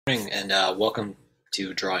Morning and welcome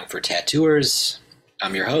to Drawing for Tattooers.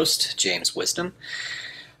 I'm your host, James Wisdom.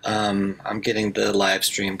 I'm getting the live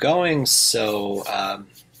stream going, so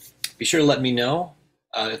be sure to let me know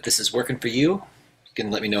if this is working for you. You can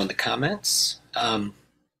let me know in the comments.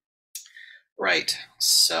 Right,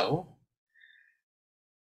 so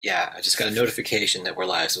yeah, I just got a notification that we're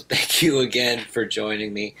live, so thank you again for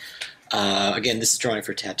joining me. Again, this is Drawing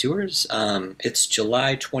for Tattooers. It's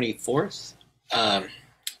July 24th.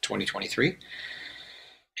 2023.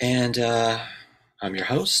 And I'm your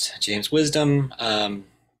host, James Wisdom. I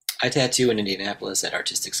tattoo in Indianapolis at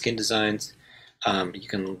Artistic Skin Designs. You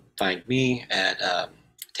can find me at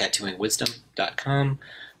tattooingwisdom.com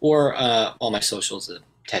or all my socials at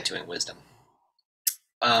Tattooing Wisdom.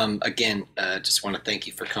 Again, just want to thank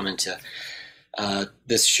you for coming to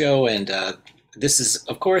this show. And this is,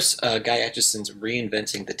 of course, Guy Atchison's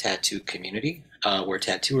Reinventing the Tattoo Community, where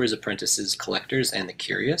tattooers, apprentices, collectors, and the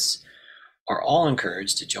curious are all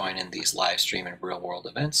encouraged to join in these live stream and real world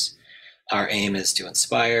events. Our aim is to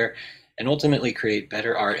inspire and ultimately create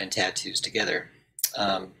better art and tattoos together.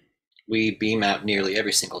 We beam out nearly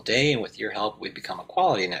every single day, and with your help, we become a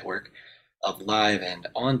quality network of live and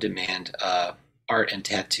on-demand art and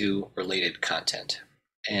tattoo-related content.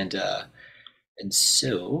 And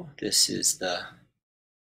so this is the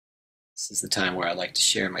time where I like to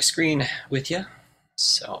share my screen with you.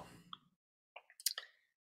 So,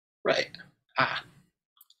 right.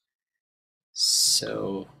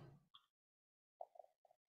 So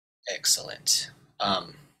excellent.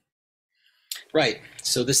 Right.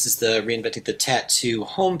 So this is the Reinventing the Tattoo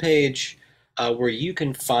homepage, where you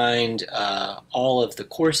can find all of the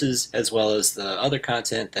courses as well as the other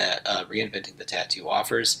content that Reinventing the Tattoo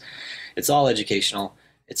offers. It's all educational.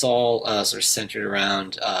 It's all sort of centered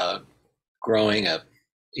around growing a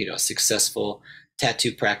successful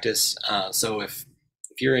tattoo practice. So if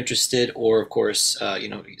you're interested, or of course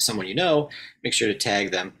someone make sure to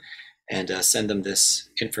tag them and send them this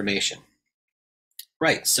information.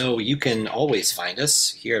 Right, so you can always find us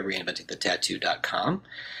here at reinventingthetattoo.com.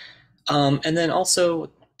 And then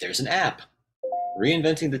also there's an app,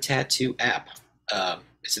 Reinventing the Tattoo app.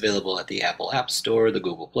 It's available at the Apple App Store, the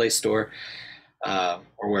Google Play Store, or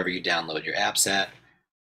wherever you download your apps at.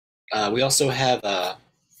 We also have a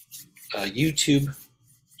YouTube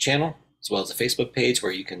channel as well as a Facebook page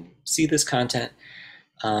where you can see this content.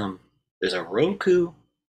 There's a Roku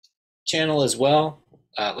channel as well.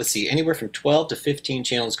 Let's see, anywhere from 12 to 15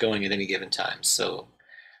 channels going at any given time. So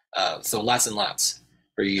lots and lots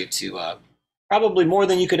for you to, probably more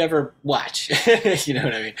than you could ever watch. You know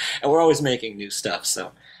what I mean? And we're always making new stuff.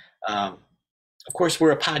 So, of course,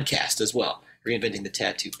 we're a podcast as well, Reinventing the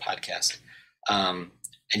Tattoo podcast.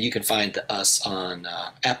 And you can find us on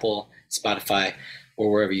Apple, Spotify,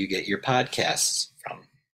 or wherever you get your podcasts from.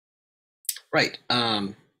 Right.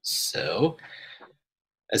 So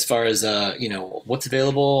as far as, what's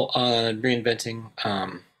available on Reinventing,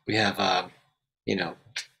 we have,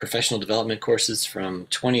 professional development courses from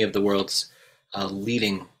 20 of the world's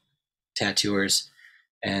leading tattooers.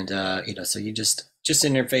 And, so you just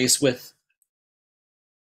interface with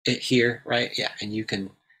it here, right? Yeah. And you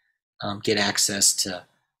can get access to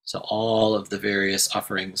all of the various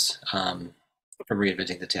offerings from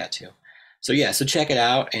Reinventing the Tattoo. So yeah, so check it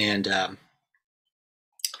out, and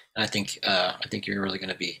I think you're really going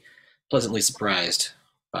to be pleasantly surprised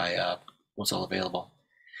by what's all available.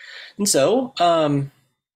 And so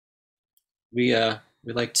we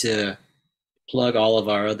like to plug all of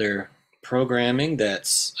our other programming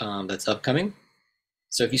that's upcoming.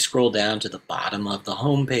 So if you scroll down to the bottom of the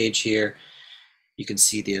home page here, you can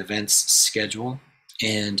see the events schedule,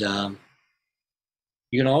 and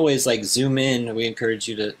you can always zoom in. We encourage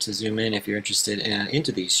you to zoom in if you're interested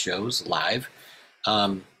into these shows live.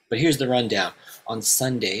 But here's the rundown. On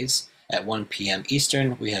Sundays at 1 p.m.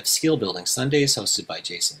 Eastern, we have Skill Building Sundays hosted by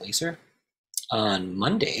Jason Leeser. On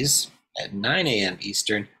Mondays at 9 a.m.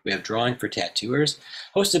 Eastern, we have Drawing for Tattooers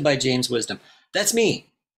hosted by James Wisdom. That's me.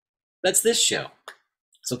 That's this show.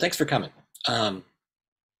 So thanks for coming. At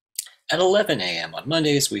 11 a.m. on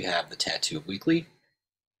Mondays, we have the Tattoo Weekly.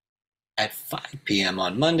 At 5 p.m.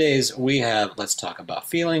 on Mondays, we have Let's Talk About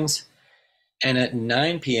Feelings. And at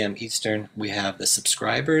 9 p.m. Eastern, we have the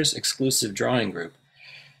Subscribers Exclusive Drawing Group.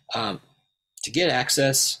 To get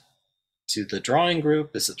access to the drawing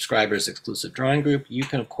group, the Subscribers Exclusive Drawing Group, you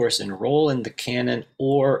can, of course, enroll in the Canon,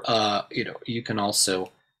 or you can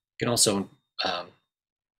also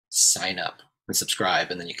sign up and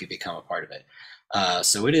subscribe, and then you can become a part of it.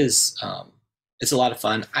 So it's a lot of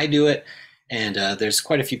fun. I do it, and there's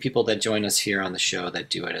quite a few people that join us here on the show that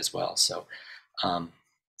do it as well. So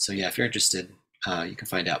yeah, if you're interested, You can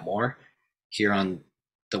find out more here on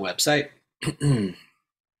the website. All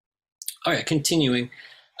right, continuing.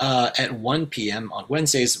 At 1 p.m. on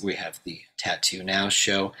Wednesdays, we have the Tattoo Now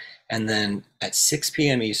show. And then at 6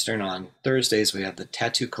 p.m. Eastern on Thursdays, we have the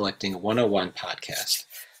Tattoo Collecting 101 podcast.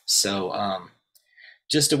 So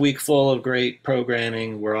just a week full of great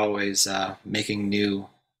programming. We're always making new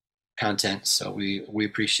content, so we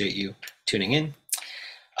appreciate you tuning in.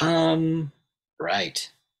 Right.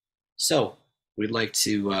 So we'd like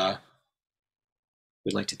to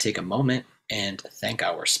take a moment and thank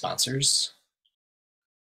our sponsors.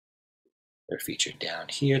 They're featured down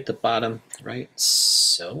here at the bottom, right?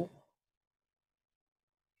 So,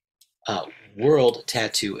 World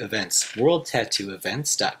Tattoo Events.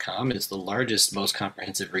 WorldTattooEvents.com is the largest, most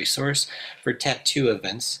comprehensive resource for tattoo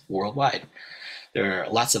events worldwide. There are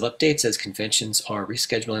lots of updates as conventions are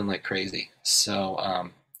rescheduling like crazy.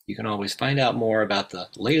 So you can always find out more about the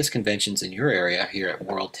latest conventions in your area here at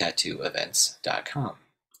WorldTattooEvents.com.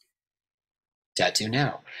 Tattoo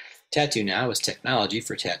Now. Tattoo Now is technology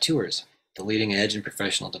for tattooers, the leading edge in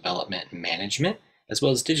professional development and management, as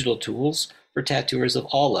well as digital tools for tattooers of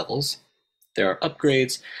all levels. There are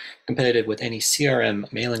upgrades competitive with any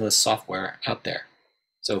CRM mailing list software out there.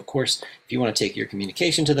 So, of course, if you want to take your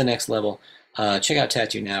communication to the next level, check out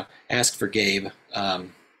Tattoo Now. Ask for Gabe.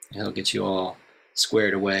 He'll get you all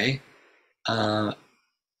squared away. And,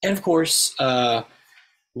 of course, we'd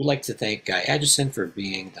like to thank Guy Aitchison for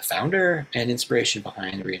being the founder and inspiration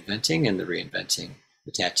behind Reinventing and the Reinventing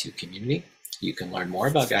the Tattoo community. You can learn more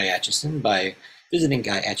about Guy Aitchison by visiting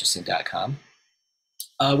GuyAitchison.com,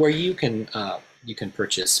 where you can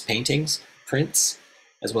purchase paintings, prints,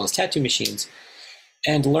 as well as tattoo machines,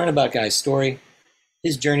 and learn about Guy's story,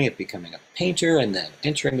 his journey of becoming a painter and then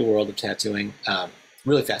entering the world of tattooing.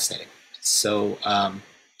 Really fascinating. So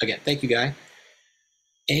again, thank you, Guy.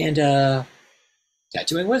 And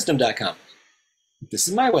tattooingwisdom.com. This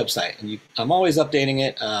is my website, and I'm always updating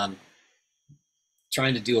it.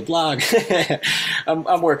 Trying to do a blog.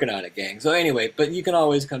 I'm working on it, gang. So anyway, but you can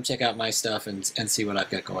always come check out my stuff and see what I've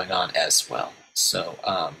got going on as well. So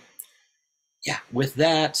yeah, with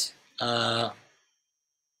that,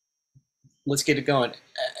 let's get it going.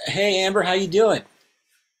 Hey, Amber, how you doing?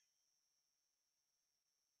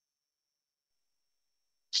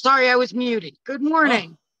 Sorry, I was muted. Good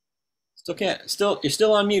morning. You're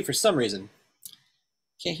still on mute for some reason.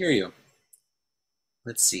 Can't hear you.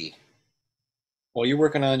 Let's see. Well, you're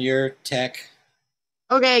working on your tech.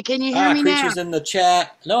 Okay, can you hear me now? Creatures in the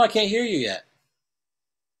chat. No, I can't hear you yet.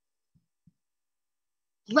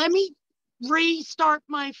 Let me restart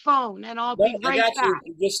my phone and I'll be right I got back.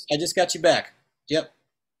 you. I just got you back. Yep.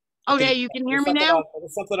 Okay, you can hear me now?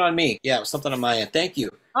 There's something on me. Yeah, it was something on my end. Thank you.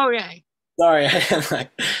 Okay. Sorry, I'm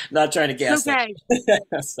not trying to guess. Okay.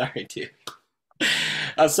 Sorry, dude.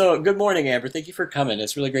 So, good morning, Amber. Thank you for coming.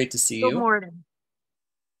 It's really great to see you. Good morning.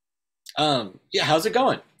 Yeah, how's it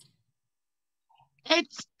going?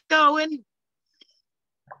 It's going.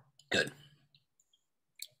 Good.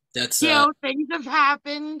 That's things have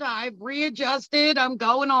happened. I've readjusted. I'm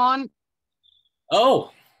going on.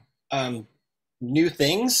 Oh, new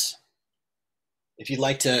things. If you'd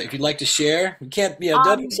like to share, you can't be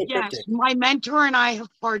don't be so yes, cryptic. my mentor and I have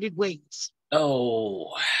parted ways.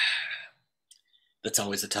 Oh, that's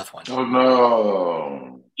always a tough one. Oh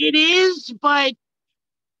no. It is, but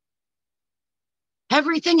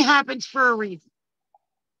everything happens for a reason.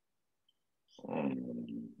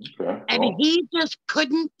 Okay. And he just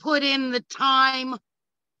couldn't put in the time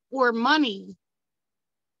or money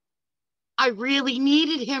I really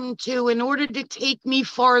needed him to in order to take me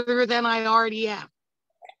farther than I already am.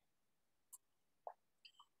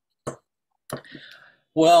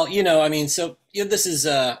 Well, I mean, so this is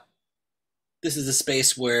a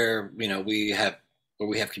space where we have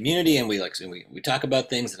community and we talk about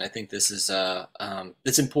things, and I think this is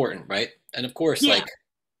it's important, right? And of course,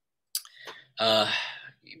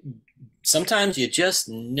 sometimes you just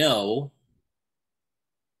know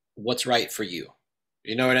what's right for you.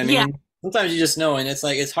 You know what I mean? Yeah. Sometimes you just know, and it's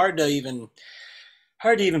like it's hard to even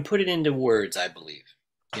put it into words. I believe,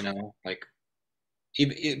 like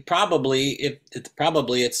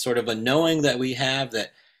it's sort of a knowing that we have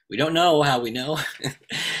that we don't know how we know,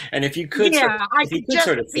 and if you could, say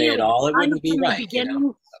it all, it wouldn't be right,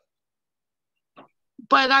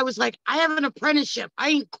 But I was like, I have an apprenticeship. I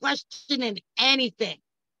ain't questioning anything.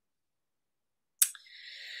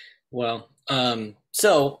 Well,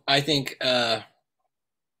 so I think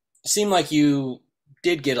it seemed like you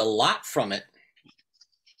did get a lot from it,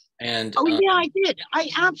 and yeah, I did. I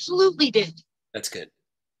absolutely did. That's good.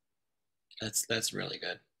 That's really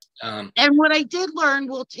good. And what I did learn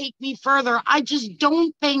will take me further. I just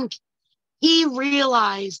don't think he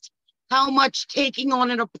realized how much taking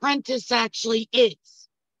on an apprentice actually is.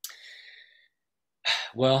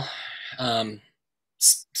 Well,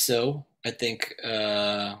 so I think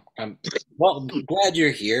I'm well glad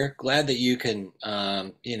you're here. Glad that you can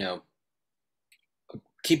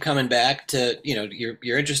keep coming back to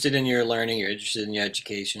you're interested in your learning, you're interested in your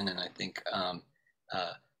education, and I think uh,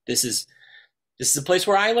 this is this is a place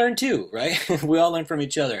where I learn too, right? We all learn from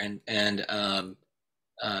each other, and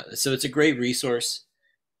so it's a great resource.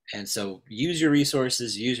 And so use your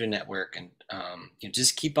resources, use your network, and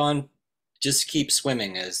just keep on, just keep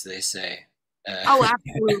swimming, as they say. Oh,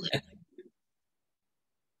 absolutely.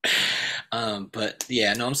 But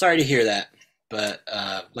yeah, no, I'm sorry to hear that. But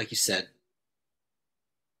like you said,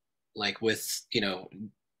 like with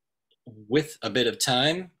a bit of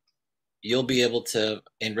time, you'll be able to,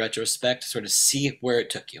 in retrospect, sort of see where it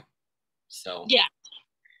took you. So Yeah,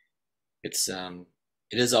 it's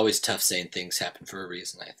it is always tough saying things happen for a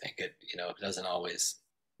reason. I think it doesn't always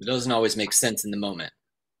make sense in the moment,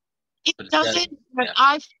 it but it does. doesn't. But Yeah.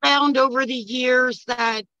 I've found over the years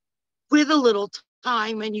that with a little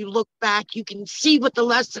time and you look back, you can see what the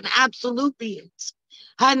lesson absolutely is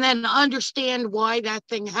and then understand why that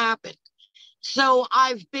thing happened. So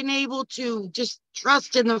I've been able to just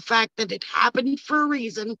trust in the fact that it happened for a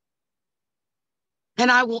reason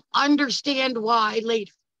and I will understand why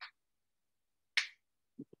later.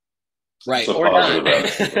 Right, It's a or not, positive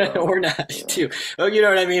attitude about or not it. Yeah. too. Oh, you know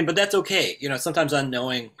what I mean. But that's okay. Sometimes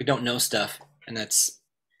unknowing, we don't know stuff, and that's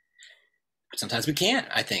sometimes we can't.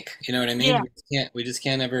 I think you know what I mean. Yeah. We just can't. We just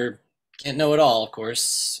can't know it all, of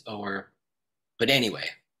course. But anyway,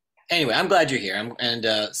 I'm glad you're here. And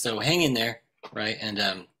so hang in there, right? And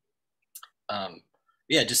um,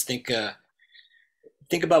 yeah, just think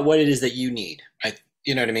about what it is that you need.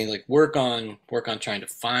 You know what I mean. Like work on trying to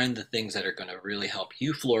find the things that are going to really help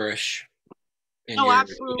you flourish in Oh, your,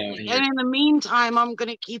 absolutely. in And your in the meantime, I'm going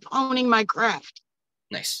to keep honing my craft.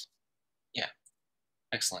 nice. Yeah,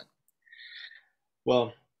 excellent.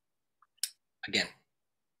 Well, again,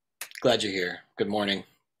 glad you're here. Good morning.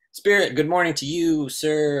 Spirit, good morning to you,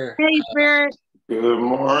 sir. Hey, Spirit. Good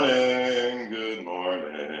morning. Good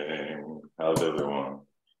morning. How's everyone?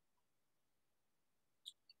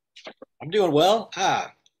 I'm doing well.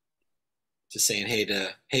 Just saying hey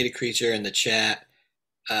to creature in the chat.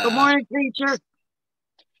 Good Uh, morning, creature.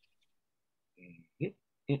 mm,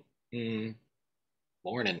 mm, mm,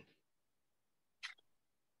 morning.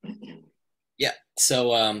 Yeah.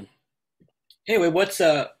 So anyway, what's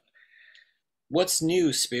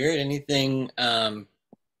new, Spirit? Anything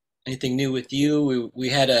new with you? We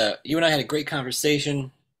had you and I had a great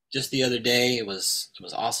conversation just the other day. It was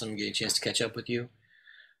awesome getting a chance to catch up with you.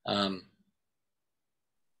 Um,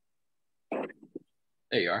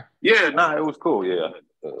 there you are. Yeah, nah, it was cool. Yeah.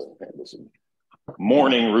 Listen,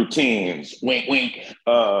 morning routines. Wink, wink.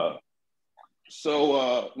 Nah,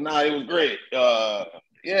 it was great.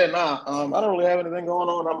 Yeah, nah, I don't really have anything going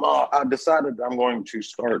on. I decided I'm going to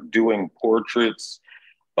start doing portraits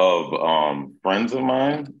of friends of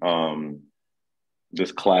mine.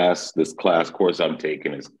 This class course I'm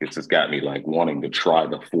taking it's just got me like wanting to try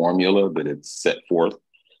the formula that it's set forth.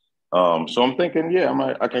 So I'm thinking, yeah,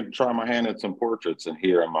 I can try my hand at some portraits, and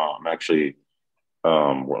here I'm actually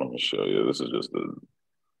well, let me show you. This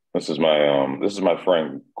is my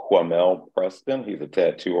friend Quamel Preston. He's a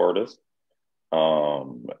tattoo artist.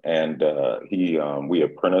 And he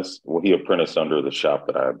apprenticed under the shop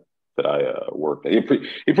that I worked at. He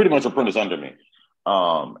pretty much apprenticed under me.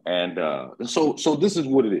 So this is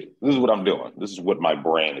what it is. This is what I'm doing. This is what my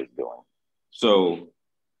brain is doing. So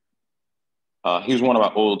he was one of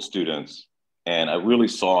my old students, and I really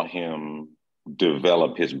saw him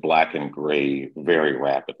develop his black and gray very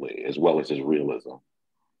rapidly, as well as his realism.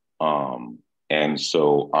 Um, and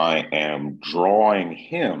so I am drawing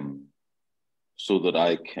him so that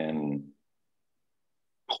I can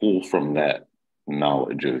pull from that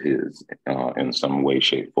knowledge of his in some way,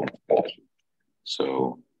 shape, form.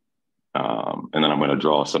 So, and then I'm going to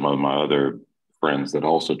draw some of my other friends that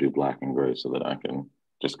also do black and gray, so that I can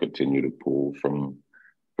just continue to pull from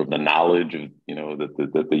the knowledge of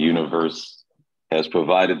that the universe has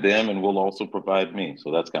provided them and will also provide me.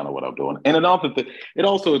 So that's kind of what I'm doing. And it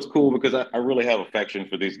also it's cool because I really have affection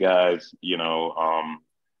for these guys. Your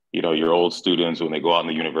old students when they go out in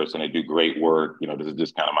the universe and they do great work. This is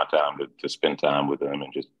just kind of my time to spend time with them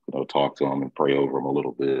and just talk to them and pray over them a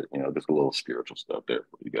little bit. Just a little spiritual stuff there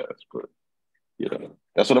for you guys. But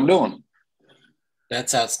that's what I'm doing.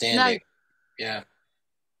 That's outstanding. Nice. Yeah.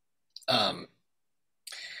 Um,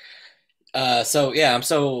 So yeah, I'm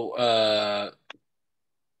so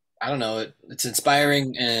I don't know, it's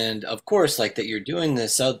inspiring, and of course, like that you're doing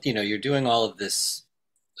this. So you're doing all of this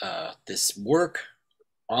this work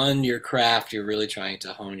on your craft. You're really trying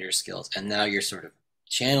to hone your skills, and now you're sort of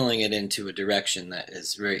channeling it into a direction that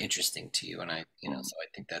is very interesting to you. And so I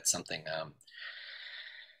think that's something. Uh,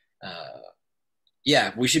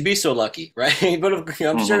 yeah, we should be so lucky, right? But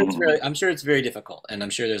Mm-hmm. I'm sure it's very difficult, and I'm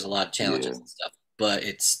sure there's a lot of Yeah. challenges and stuff. But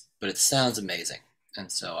it sounds amazing,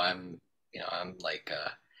 and so I'm like,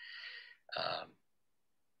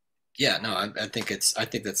 yeah, no, I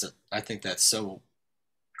think that's so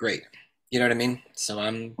great. You know what I mean? So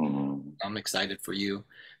Mm-hmm. I'm excited for you.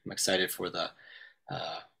 I'm excited for the,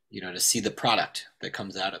 to see the product that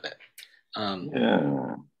comes out of it. Um,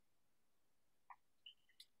 Yeah.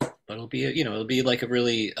 but it'll be like a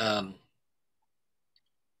really,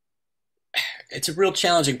 it's a real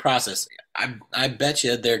challenging process. I bet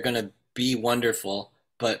you they're going to be wonderful,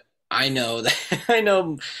 but I know that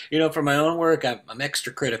from my own work, I'm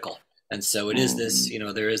extra critical, and so it is this,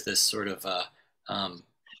 Mm-hmm. there is um,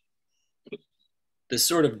 this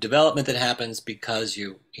sort of development that happens because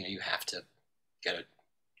you have to gotta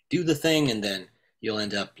do the thing, and then you'll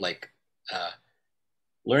end up like uh,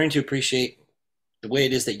 learning to appreciate the way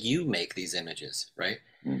it is that you make these images, right?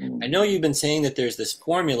 I Mm-hmm. know you've been saying that there's this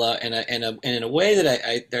formula, and in a way that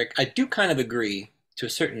I do kind of agree to a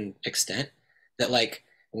certain extent that, like,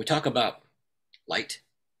 when we talk about light,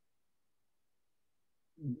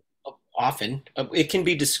 often it can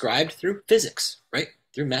be described through physics, right?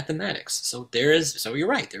 Through mathematics. So you're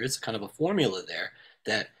right. There is kind of a formula there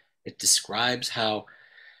that it describes how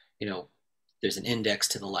you know there's an index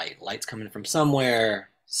to the light. Light's coming from somewhere,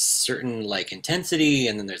 certain like intensity,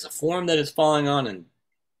 and then there's a form that it's falling on, and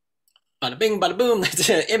bada bing, bada boom, that's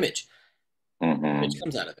an image. Image Mm-hmm.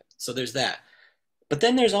 comes out of it. So there's that. But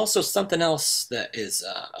then there's also something else that is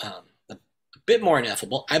a bit more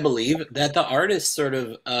ineffable, I believe, that the artist sort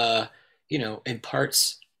of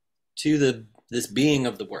imparts to the this being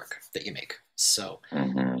of the work that you make. So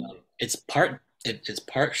Mm-hmm. it is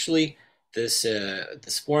partially this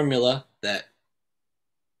formula, that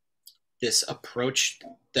this approach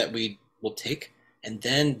that we will take, and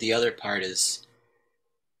then the other part is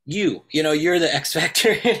you're the X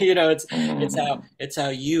factor. Mm-hmm. It's how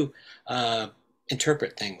you uh,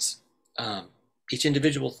 interpret things. um, each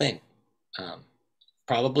individual thing um,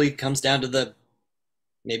 probably comes down to the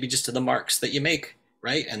maybe just to the marks that you make,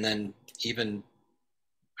 right? And then even,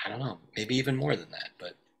 I don't know, maybe even more than that.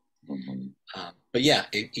 But yeah,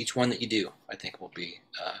 each one that you do, I think, will be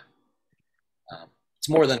it's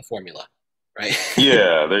more than a formula, right?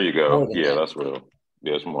 Yeah, there you More go. than Yeah, that. that's real.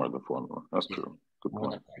 Yeah, it's more of the formula. That's Yeah, true. Good more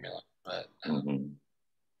than point. a formula. Mm-hmm.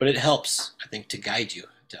 But it helps, I think, to guide you,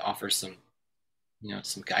 to offer some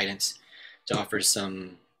some guidance, to offer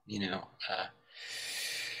some you know uh,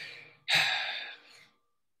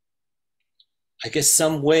 I guess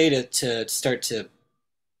some way to start to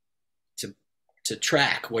to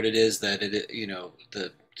track what it is that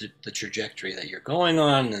the trajectory that you're going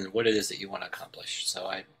on, and what it is that you want to accomplish.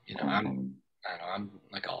 So Mm-hmm. I don't know, I'm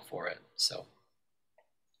like all for it. So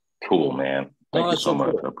Cool, man. no, Thank you that's so so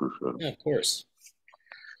much. cool. I appreciate it. Yeah, of course.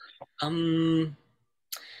 Um,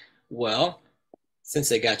 well,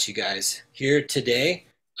 since I got you guys here today,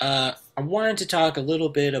 I wanted to talk a little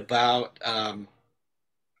bit about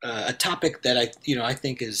a topic that I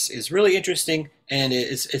think is really interesting, and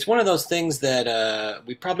it's one of those things that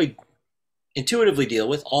we probably intuitively deal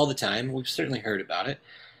with all the time. We've certainly heard about it,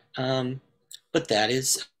 um, but that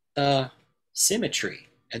is uh, symmetry.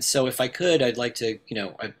 And so, if I could, I'd like to,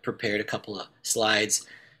 I prepared a couple of slides,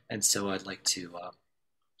 and so I'd like to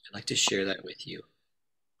share that with you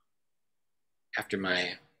after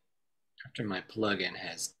my plugin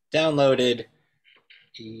has downloaded.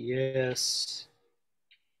 Yes,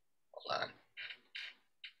 hold on.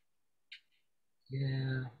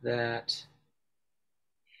 Yeah, that.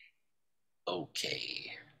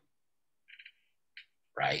 Okay,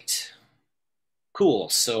 right. Cool.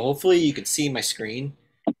 So hopefully you can see my screen.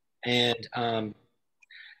 And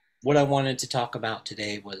what I wanted to talk about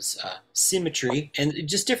today was symmetry, and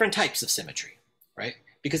just different types of symmetry, right?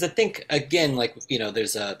 Because I think, again, like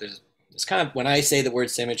there's it's kind of, when I say the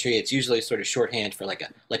word symmetry, it's usually sort of shorthand for like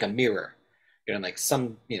a mirror. Like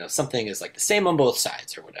something is like the same on both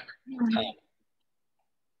sides or whatever. Um,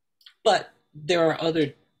 but there are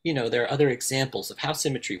other examples of how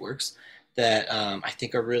symmetry works that I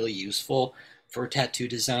think are really useful for tattoo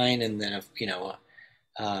design, and then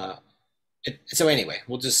uh, so anyway,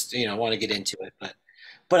 we'll just want to get into it,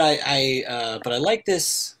 but I like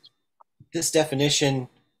this definition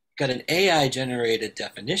got an AI generated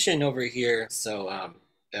definition over here. So uh,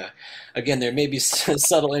 again, there may be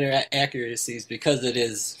subtle inaccuracies because it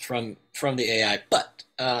is from the AI, but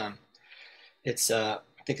it's I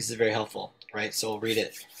think this is very helpful, right? So I'll read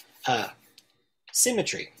it. Uh,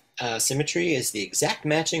 Symmetry. Symmetry is the exact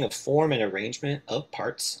matching of form and arrangement of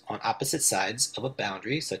parts on opposite sides of a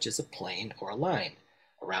boundary, such as a plane or a line,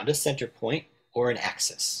 around a center point or an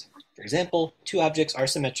axis. For example, two objects are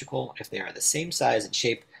symmetrical if they are the same size and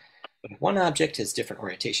shape, but one object has different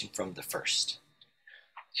orientation from the first.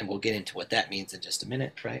 And we'll get into what that means in just a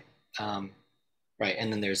minute, right? Right,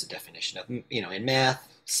 and then there's a definition of, in math,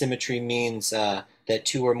 symmetry means that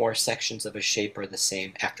two or more sections of a shape are the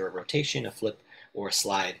same after a rotation, a flip, or a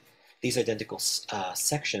slide. These identical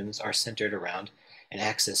sections are centered around an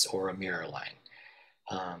axis or a mirror line.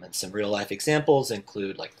 And some real life examples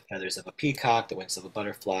include like the feathers of a peacock, the wings of a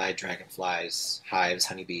butterfly, dragonflies, hives,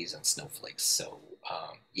 honeybees, and snowflakes. So,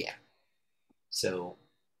 yeah. So,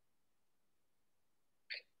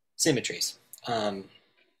 symmetries. And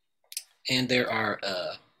there are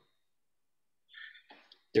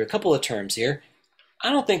a couple of terms here. I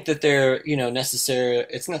don't think that they're, necessary.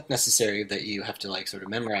 It's not necessary that you have to like sort of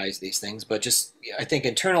memorize these things, but just I think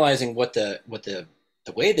internalizing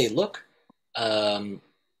the way they look, um,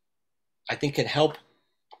 I think can help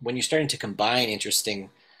when you're starting to combine interesting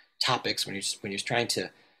topics. When you're trying to,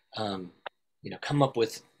 um, come up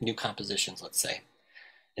with new compositions, let's say.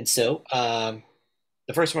 And so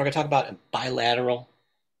the first one we're going to talk about is bilateral,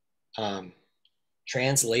 um,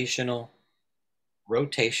 translational,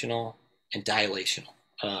 rotational, and dilational.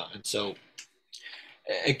 And so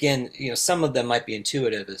again, some of them might be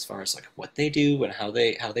intuitive as far as like what they do and how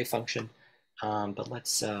they function. But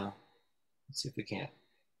let's see if we can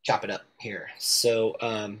chop it up here. So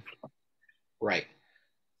right,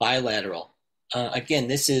 bilateral. Again,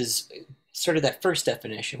 this is sort of that first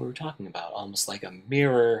definition we were talking about, almost like a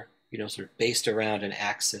mirror, sort of based around an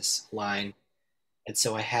axis line. And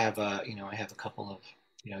so I have a couple of,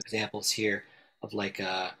 examples here of like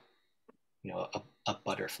a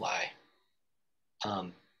butterfly.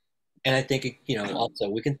 Um, and I think, also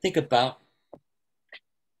we can think about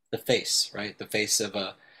the face, right? The face of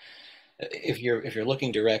if you're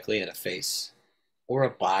looking directly at a face or a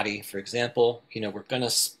body, for example,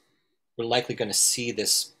 we're likely gonna see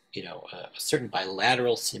this, a certain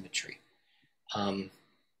bilateral symmetry. Um,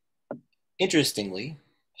 Interestingly,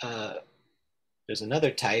 uh, there's another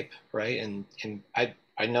type, right? And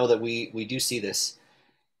I know that we do see this.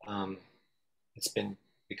 Um, it's been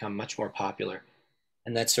become much more popular,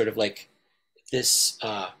 and that's sort of like this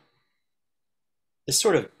this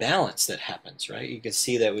sort of balance that happens, right? You can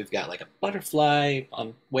see that we've got like a butterfly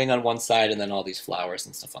on wing on one side, and then all these flowers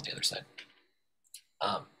and stuff on the other side.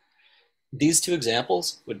 Um, these two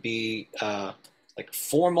examples would be like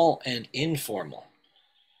formal and informal.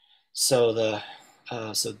 So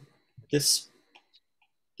so this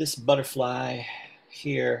this butterfly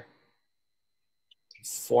here,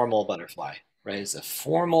 formal butterfly, right? Is a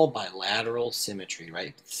formal bilateral symmetry,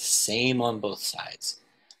 right? Same on both sides.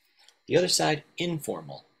 The other side,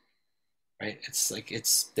 informal, right? It's like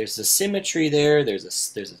there's a symmetry there. There's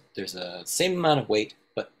a same amount of weight,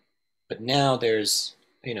 but now there's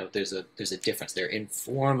a difference. They're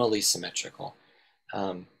informally symmetrical.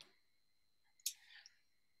 Um,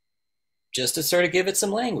 just to sort of give it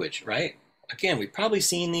some language, right? Again, we've probably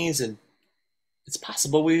seen these, and it's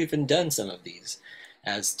possible we've even done some of these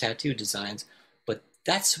as tattoo designs, but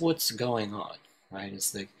that's what's going on, right?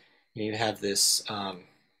 It's like you have this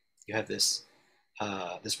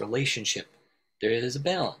this relationship. There is a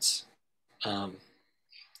balance. Um,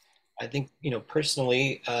 I think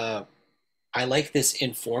personally, I like this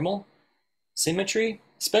informal symmetry,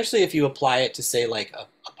 especially if you apply it to say like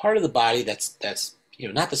a part of the body that's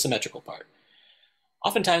not the symmetrical part.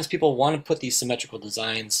 Oftentimes, people want to put these symmetrical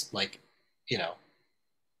designs you know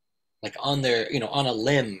on their on a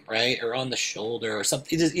limb, right, or on the shoulder or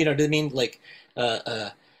something. What I mean? Like uh, uh,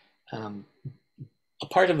 um, a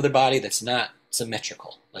part of the body that's not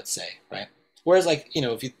symmetrical, let's say, right? Whereas, like,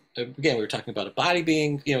 if you, again, we were talking about a body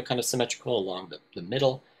being, kind of symmetrical along the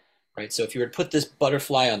middle, right? So if you were to put this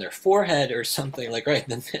butterfly on their forehead or something, like right in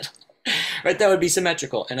the middle, right, that would be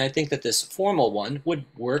symmetrical. And I think that this formal one would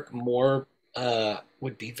work more,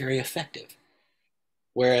 would be very effective.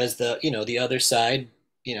 Whereas the other side,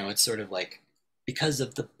 it's sort of like because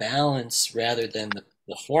of the balance rather than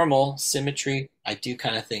the formal symmetry, I do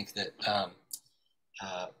kind of think that uh,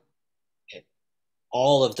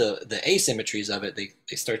 all of the asymmetries of it they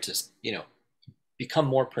start to become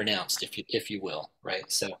more pronounced if you will,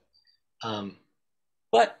 right? So um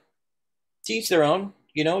but to each their own.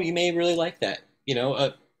 You may really like that.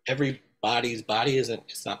 everybody's body isn't,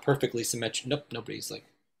 it's not perfectly symmetric. Nope, nobody's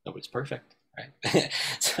perfect, right?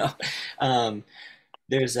 So um,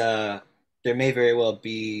 there's a there may very well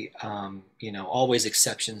be always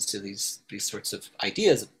exceptions to these sorts of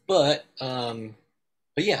ideas, but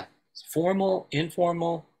yeah, formal,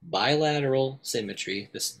 informal, bilateral symmetry.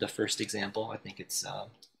 This is the first example. I think it's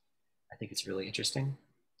really interesting.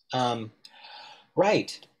 Um,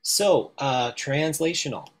 right. So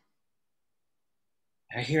translational.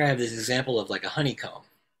 Here I have this example of like a honeycomb.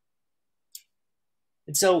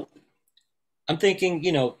 And so I'm thinking,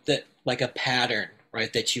 that like a pattern,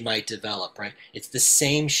 right, that you might develop, right? It's the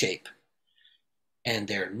same shape and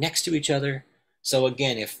they're next to each other. So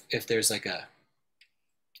again, if there's like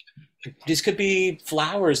this could be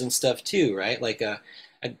flowers and stuff too, right?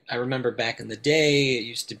 I remember back in the day, it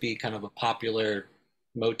used to be kind of a popular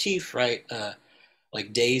motif, right?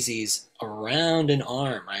 Like daisies around an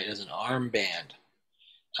arm, right, as an armband,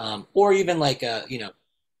 or even like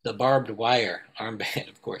the barbed wire armband,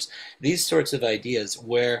 of course. These sorts of ideas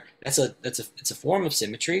where it's a form of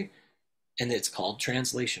symmetry, and it's called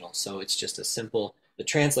translational. So it's just the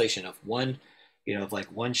translation of one, of like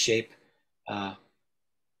one shape, uh,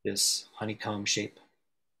 this honeycomb shape.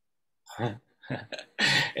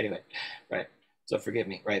 Anyway, right. So forgive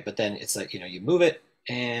me, right? But then it's like you move it,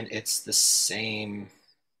 and it's the same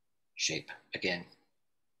shape again,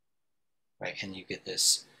 right? And you get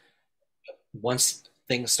this once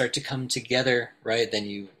things start to come together, right? Then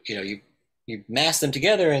you mass them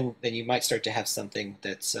together, and then you might start to have something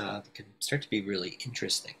that can start to be really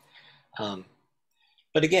interesting. Um,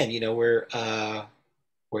 but again,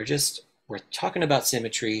 we're talking about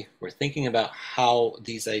symmetry. We're thinking about how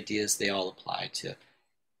these ideas they all apply to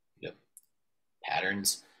you know,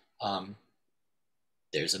 patterns. Um,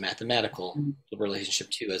 there's a mathematical relationship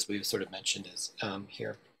too, as we've sort of mentioned as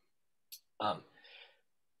here. Um,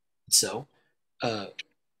 so uh,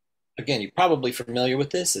 again, you're probably familiar with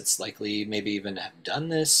this. It's likely maybe even have done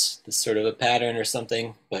this sort of a pattern or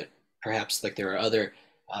something, but perhaps like there are other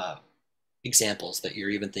uh, examples that you're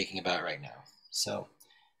even thinking about right now. So,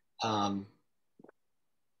 um,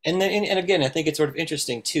 and then, and again, I think it's sort of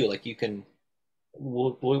interesting too. Like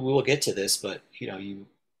we'll get to this, but you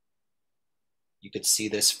could see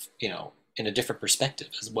this, in a different perspective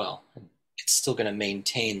as well. It's still going to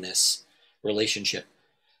maintain this relationship.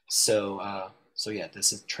 So yeah,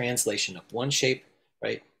 this is translation of one shape,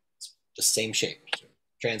 right? It's the same shape,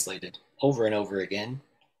 translated over and over again.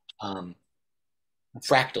 Um,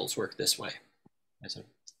 Fractals work this way. So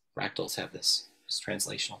fractals have this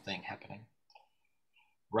translational thing happening.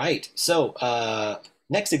 Right. So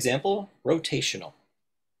next example, rotational.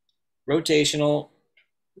 Rotational,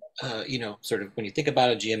 sort of when you think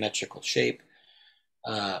about a geometrical shape,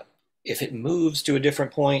 uh, if it moves to a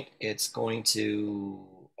different point, it's going to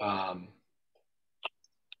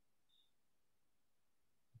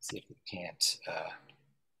let's see if we can't.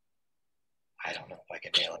 I don't know if I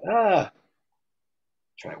can nail it.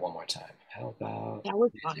 Try it one more time. How about That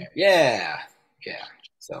was fun. Yeah, yeah.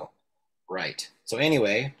 So right. So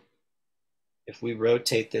anyway, if we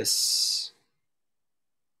rotate this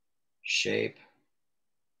shape,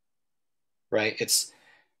 right,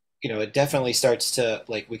 it definitely starts to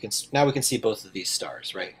like we can see both of these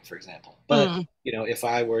stars, right? For example, but if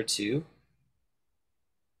I were to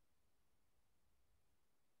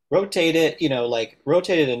rotate it, like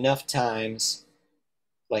rotate it enough times,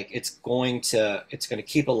 like it's going to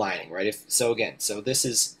keep aligning, right? If so, again, so this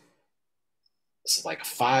is like a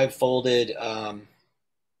five-folded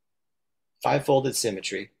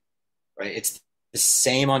symmetry, right? It's the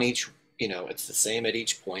same on each, it's the same at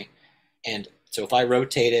each point, and so if I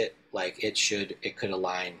rotate it, like it could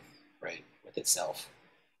align right with itself.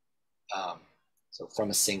 Um, so from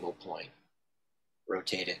a single point,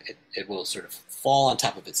 rotate it will sort of fall on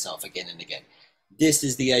top of itself again and again. This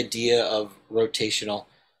is the idea of rotational.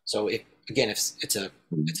 So if again, if it's a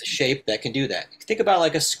shape that can do that. Think about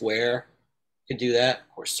like a square can do that,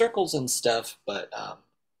 or circles and stuff, but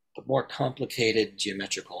more complicated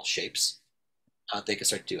geometrical shapes, they can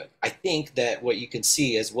start to do it. I think that what you can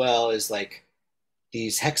see as well is like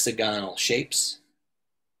these hexagonal shapes,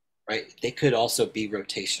 right? They could also be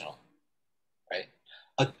rotational, right?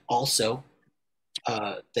 Also,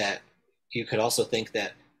 that you could also think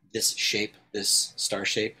that this shape, this star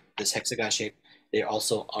shape, this hexagon shape, they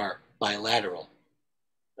also are bilateral,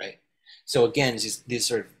 right? So again, these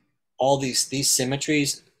sort of all these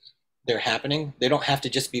symmetries, they're happening. They don't have to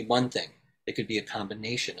just be one thing. They could be a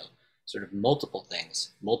combination of sort of multiple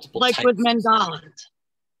things, multiple like types. with mandalas.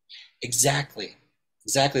 Exactly,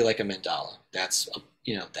 exactly like a mandala. That's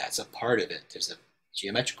a part of it. There's a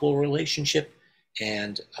geometrical relationship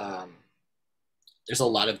and there's a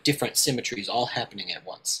lot of different symmetries all happening at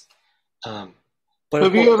once. Um, but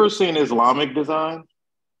of Have you course, ever seen Islamic design?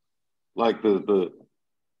 Like the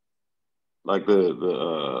like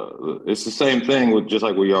it's the same thing with just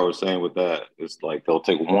like what y'all were saying with that. It's like they'll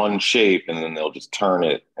take one shape and then they'll just turn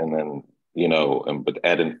it and then and but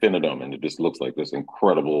ad infinitum, and it just looks like this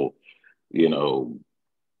incredible you know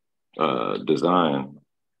design.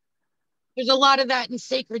 There's a lot of that in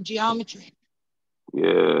sacred geometry. Yeah,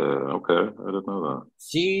 okay, I didn't know that.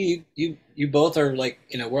 see, you both are like,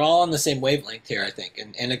 we're all on the same wavelength here, I think.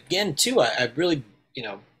 And again, too, I really,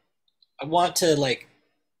 I want to like,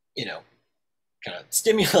 you know, kind of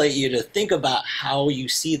stimulate you to think about how you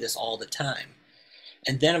see this all the time.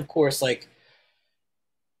 And then, of course, like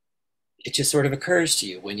it just sort of occurs to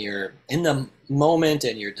you when you're in the moment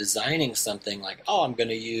and you're designing something like, oh, I'm going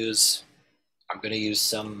to use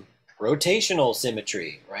some rotational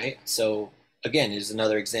symmetry, right? So again, here's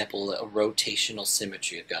another example of rotational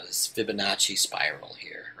symmetry. I've got this Fibonacci spiral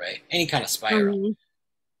here, right? Any kind of spiral, Mhm.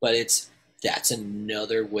 but that's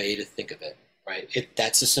another way to think of it, right?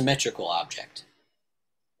 That's a symmetrical object,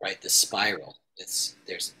 right? The spiral. It's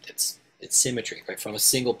symmetry, right? From a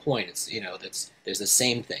single point, that's there's the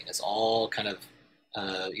same thing. It's all kind of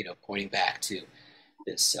pointing back to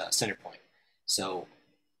this center point. So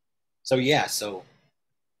yeah, so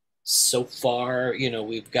far,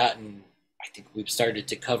 I think we've started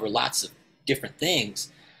to cover lots of different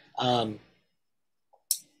things. Um,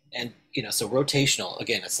 and, so rotational,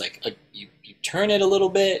 again, it's like you turn it a little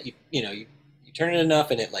bit, you turn it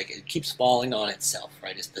enough and it keeps falling on itself,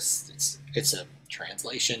 right? It's a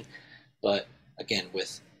translation, but again,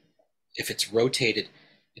 if it's rotated,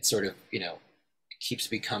 it's sort of, it keeps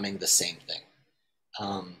becoming the same thing.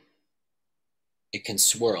 Um, it can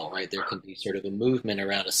swirl, right? There can be sort of a movement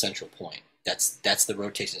around a central point. That's the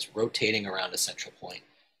rotation. It's rotating around a central point.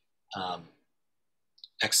 Um,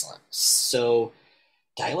 excellent. So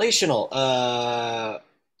dilational.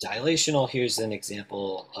 Dilational. Here's an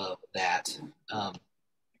example of that. Um,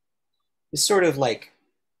 it's sort of like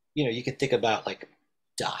you could think about like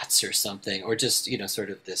dots or something, or just sort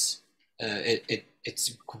of this.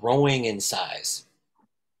 It's growing in size.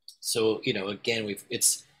 So again,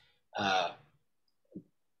 it's uh,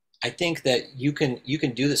 I think that you can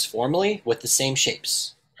do this formally with the same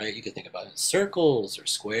shapes, right? You can think about it in circles or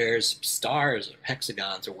squares, stars or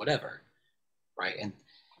hexagons or whatever, right? And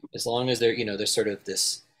as long as there's sort of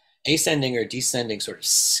this ascending or descending sort of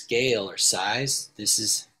scale or size, this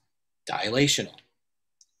is dilational.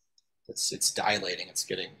 It's dilating. It's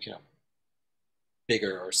getting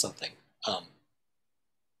bigger or something. Um,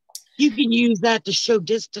 You can use that to show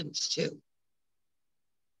distance too.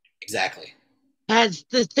 exactly. As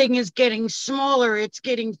the thing is getting smaller, it's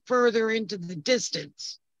getting further into the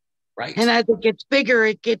distance. And Right. as it gets bigger,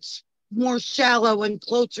 it gets more shallow and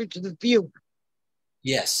closer to the viewer.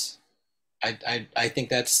 Yes. I think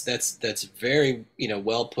that's very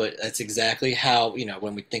well put. That's exactly how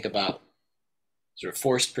when we think about sort of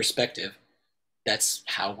forced perspective, that's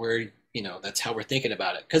how we're thinking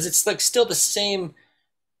about it, because it's like still the same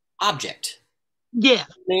object. Yeah.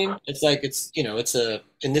 I mean, it's like it's a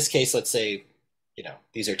in this case, let's say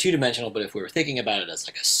these are two-dimensional, but if we were thinking about it as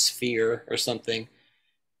like a sphere or something,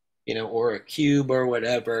 or a cube or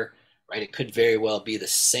whatever, right? It could very well be the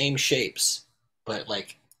same shapes, but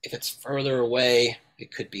like if it's further away,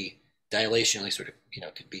 it could be dilationally sort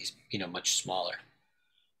of, could be, much smaller.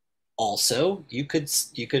 Also, you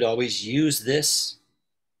could always use this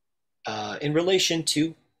in relation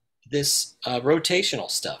to this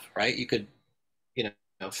rotational stuff, right? You could,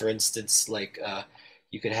 for instance, like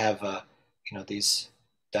you could have, these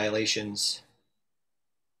dilations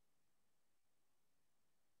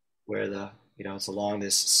where it's along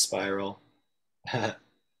this spiral.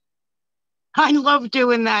 I love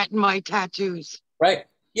doing that in my tattoos. Right.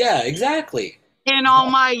 Yeah, exactly. And all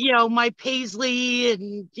my, my paisley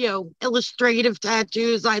and, illustrative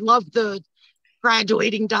tattoos. I love the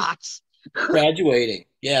graduating dots. Graduating.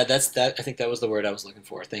 Yeah, I think that was the word I was looking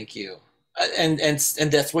for. Thank you. And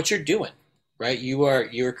that's what you're doing, right?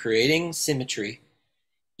 You're creating symmetry,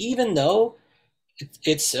 even though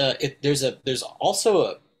there's also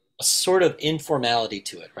a sort of informality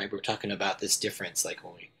to it, right? We're talking about this difference, like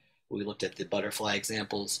when we looked at the butterfly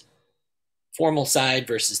examples, formal side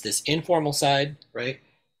versus this informal side, right?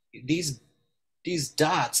 These these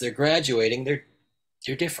dots, they're graduating, they're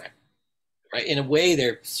different, right? In a way,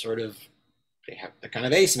 they're kind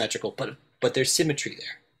of asymmetrical, but there's symmetry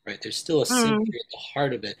there, right? There's still a Mm. symmetry at the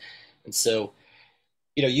heart of it, and so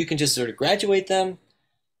you can just sort of graduate them.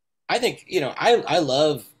 I think I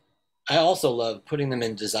love I also love putting them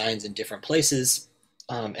in designs in different places.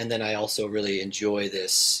 And then I also really enjoy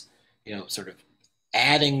this, sort of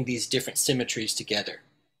adding these different symmetries together,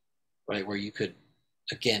 right? Where you could,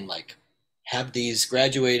 again, like have these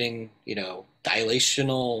graduating,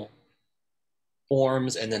 dilational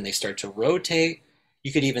forms, and then they start to rotate.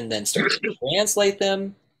 You could even then start to translate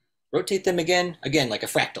them, rotate them again, like a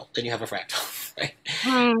fractal. Then you have a fractal, right?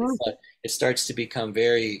 Mhm. So it starts to become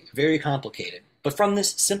very, very complicated. But from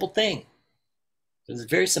this very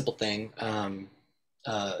simple thing,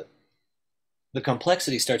 uh, the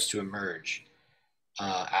complexity starts to emerge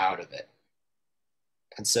out of it.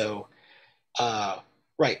 And so, uh,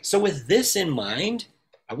 right. So with this in mind,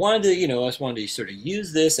 I just wanted to sort of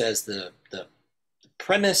use this as the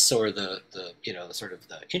premise or the sort of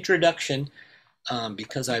the introduction,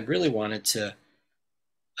 because I uh, really wanted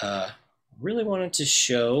to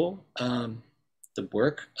show the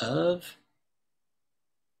work of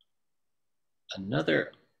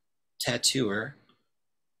another tattooer.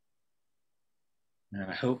 And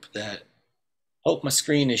I hope my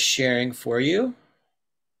screen is sharing for you.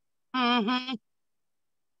 Mhm.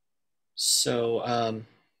 So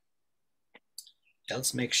yeah,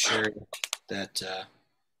 let's make sure that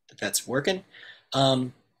that's working.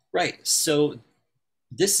 Um, right. So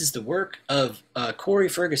this is the work of Corey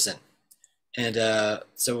Ferguson, and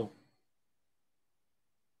so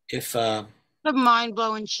if The mind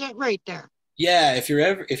blowing shit right there. yeah, if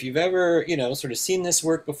you've ever sort of seen this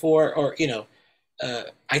work before, or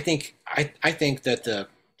I think that the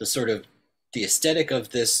sort of the aesthetic of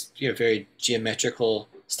this very geometrical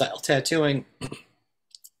style tattooing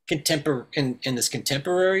in this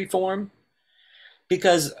contemporary form,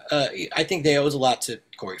 because I think they owes a lot to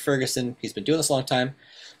Corey Ferguson. He's been doing this a long time,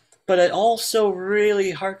 but it also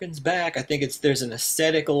really harkens back. I think there's an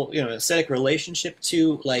aesthetic relationship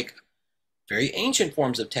to like very ancient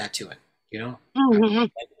forms of tattooing. You know, Mhm.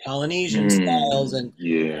 like Polynesian styles Mm, and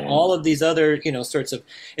yeah. all of these other sorts of.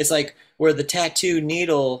 It's like where the tattoo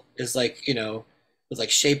needle is like was like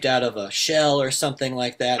shaped out of a shell or something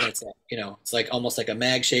like that. And it's like it's like almost like a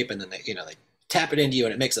mag shape, and then they tap it into you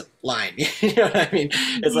and it makes a line. You know what I mean?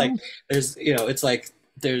 It's like Mhm. it's like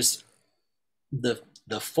there's the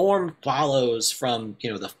form follows from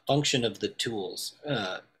the function of the tools,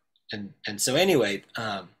 and so anyway,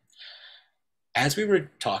 as we were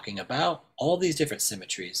talking about all these different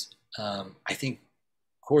symmetries, I think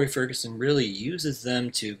Corey Ferguson really uses them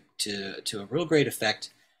to a real great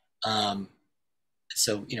effect. Um,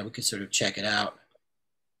 so we can sort of check it out.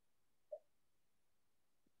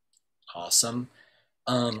 Awesome.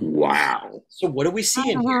 Um, Wow. so what are we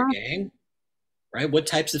seeing here, Mhm. gang? Right? What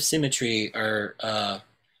types of symmetry are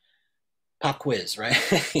pop quiz? Right?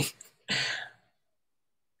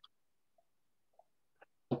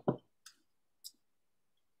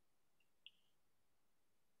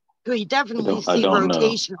 We definitely I see don't know.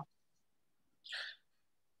 rotational.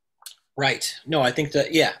 Right. No, I think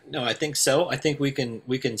that yeah. No, I think so. I think we can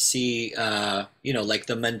see like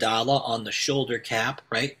the mandala on the shoulder cap,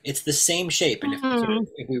 right? It's the same shape, and Mhm.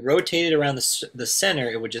 if we rotate it around the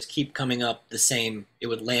center, it would just keep coming up the same. It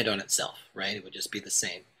would land on itself, right? It would just be the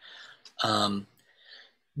same. Um,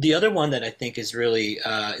 the other one that I think is really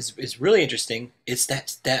is really interesting is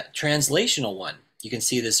that translational one. You can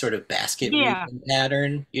see this sort of basket Yeah. weaving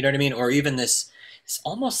pattern. You know what I mean? Or even this. It's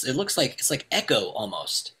almost. It looks like it's like echo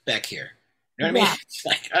almost back here. You know what I mean? Yeah. It's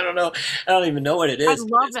like I don't know. I don't even know what it I is,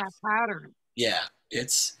 but love it's that pattern. yeah.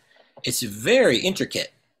 It's very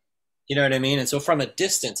intricate. You know what I mean? And so from a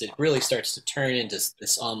distance, it really starts to turn into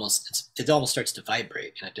this almost. It almost starts to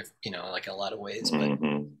vibrate in a different, like a lot of ways. But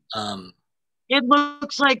Hmm. um, It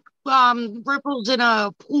looks like ripples in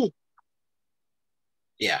a pool.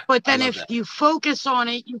 yeah, But I then love if that. you focus on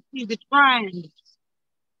it, you see the trend.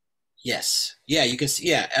 Yes. Yeah, you can see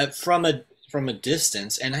yeah, from a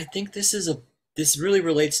distance, and I think this really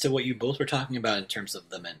relates to what you both were talking about in terms of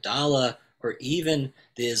the mandala or even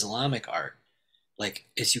the Islamic art. Like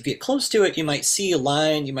as you get close to it, you might see a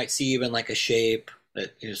line, you might see even like a shape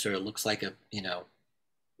that sort of looks like a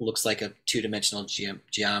two-dimensional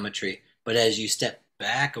geometry, but as you step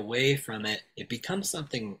back away from it, it becomes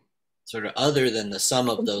something sort of other than the sum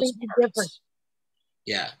of those Completely different. parts.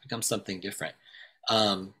 Yeah, it becomes something different.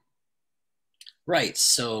 Um, right.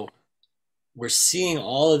 So we're seeing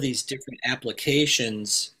all of these different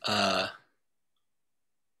applications.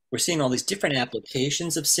 We're seeing all these different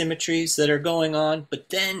applications of symmetries that are going on, but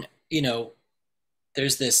then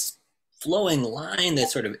there's this flowing line that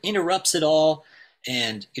sort of interrupts it all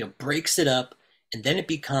and breaks it up, and then it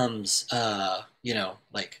becomes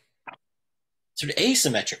like sort of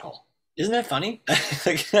asymmetrical. Isn't that funny?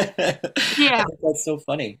 Like, I Yeah. think that's so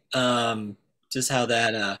funny. Just how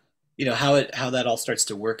that how that all starts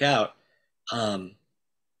to work out. Um,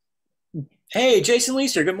 hey, Jason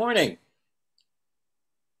Leeser, good morning.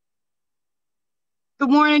 Good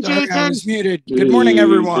morning, Sorry, I Jason. was muted. Good morning, Hey,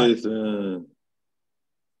 everyone. Jason.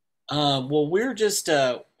 Well, we're just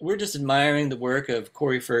admiring the work of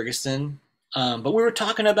Corey Ferguson, but we were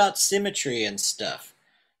talking about symmetry and stuff.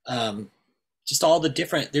 Um, just all the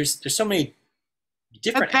different there's so many I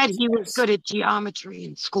different bet he was aspects. good at geometry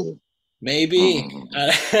in school. Maybe,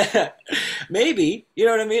 maybe you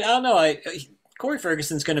know what I mean. I don't know. Corey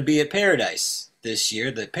Ferguson's going to be at Paradise this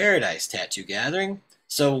year, the Paradise Tattoo Gathering.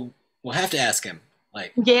 So we'll have to ask him.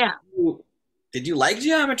 Like, Yeah, did you like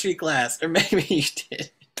geometry class, or maybe you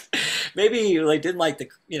did? Maybe you like didn't like the.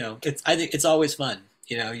 It's. I think it's always fun.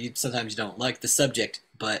 You sometimes you don't like the subject,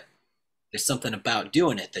 but there's something about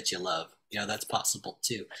doing it that you love. That's possible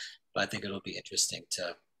too. But I think it'll be interesting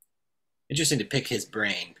to pick his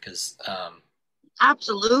brain because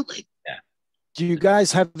absolutely. yeah. Do you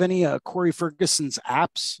guys have any Corey Ferguson's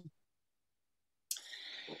apps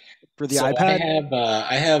for the So I iPad?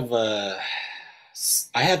 have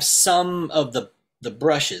I have some of the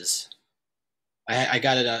brushes. I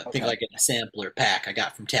got it. I think Okay. like in a sampler pack I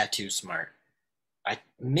got from Tattoo Smart. I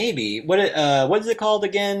maybe what is it called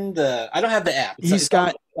again? I don't have the app. He's It's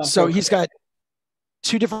got on so Procreate. he's got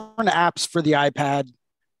two different apps for the iPad.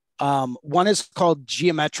 One is called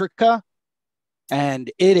Geometrica,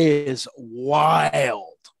 and it is wild.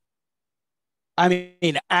 I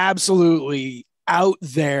mean, absolutely out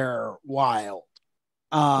there wild.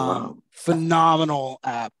 Wow. Phenomenal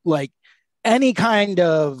app. Like any kind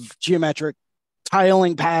of geometric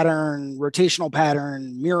tiling pattern, rotational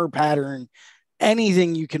pattern, mirror pattern,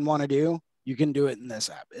 anything you can want to do, you can do it in this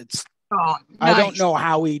app. Oh, I don't nice. know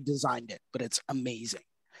how he designed it, but it's amazing.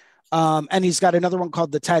 And he's got another one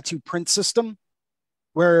called the Tattoo Print System,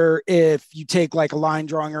 where if you take like a line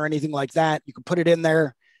drawing or anything like that, you can put it in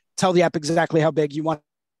there, tell the app exactly how big you want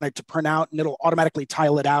it to print out, and it'll automatically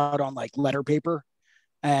tile it out on like letter paper.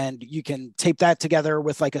 And you can tape that together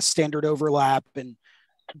with like a standard overlap and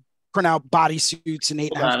print out bodysuits in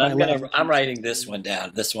eight and Hold a half on, by 11 I'm feet. writing this one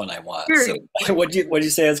down. This one I want. So Period. what'd you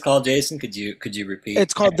say it's called, Jason? Could you repeat?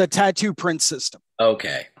 It's called the Tattoo Print System.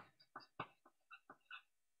 Okay.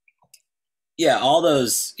 All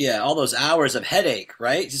those hours of headache,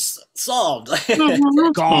 right? Just solved.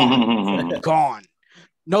 Mhm. Gone, gone.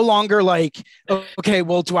 No longer like, okay,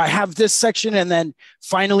 well, do I have this section? And then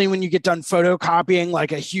finally, when you get done photocopying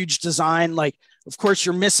like a huge design, like, of course,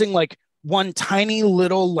 you're missing like one tiny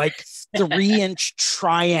little, like 3-inch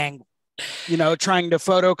triangle, trying to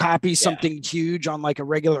photocopy Yeah. something huge on like a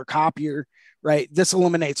regular copier, right? This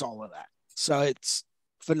eliminates all of that. So it's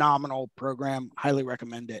phenomenal program. Highly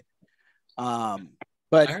recommend it.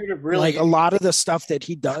 But I heard a like really a lot of the stuff that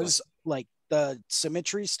he does, like the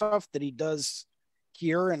symmetry stuff that he does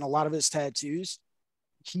here and a lot of his tattoos,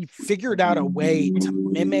 he figured out a way to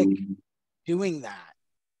mimic doing that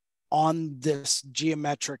on this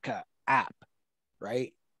Geometrica app,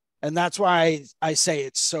 right? And that's why I say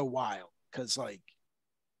it's so wild because like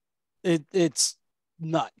it's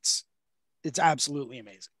nuts. It's absolutely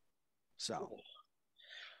amazing. So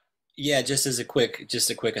Yeah, just a quick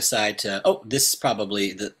aside to this is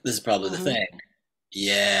probably the mhm. thing.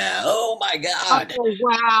 Yeah. Oh my God. Oh,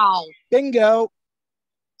 wow. Bingo.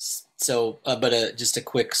 So, but just a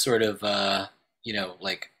quick sort of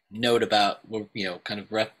like note about kind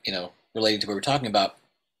of relating to what we're talking about.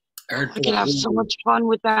 I heard I could Philip have so Liu. much fun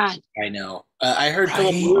with that. I know. I heard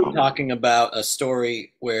Philip Right. Liu talking about a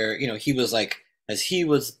story where he was like as he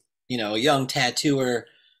was a young tattooer.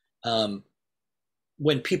 Um,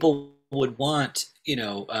 when people would want, he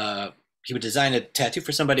would design a tattoo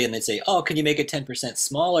for somebody and they'd say, "Oh, can you make it 10%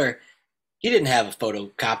 smaller?" He didn't have a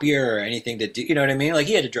photocopier or anything to do, you know what I mean? Like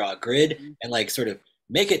he had to draw a grid Mhm. and like sort of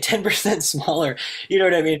make it 10% smaller, you know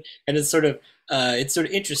what I mean? And it's sort of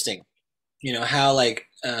interesting, how like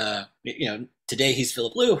today he's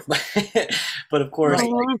Philip Liu, but of course Right.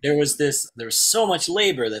 like Mhm. there was so much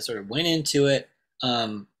labor that sort of went into it.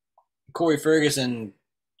 Corey Ferguson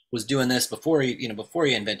was doing this before he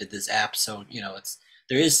invented this app. So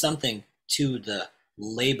there is something to the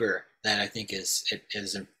labor that I think it's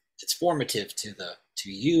formative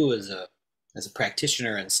to you as a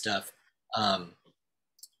practitioner and stuff. Um,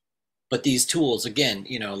 but these tools again,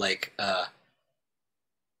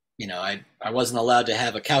 I wasn't allowed to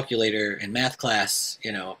have a calculator in math class,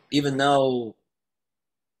 even though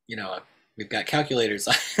you know we've got calculators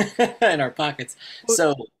in our pockets. But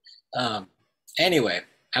So um, anyway,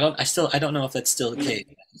 I don't know if that's still the case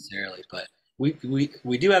necessarily, but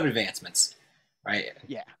we do have advancements, right?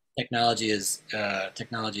 Yeah. Technology is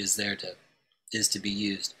there to is to be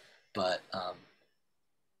used, but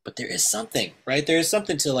but there is something, right? There is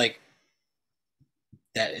something to like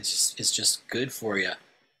that. It's just good for you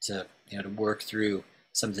to to work through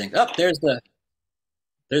something. Oh,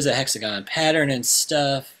 there's a hexagon pattern and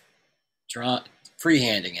stuff. Draw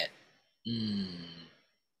freehanding it.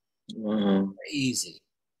 Crazy.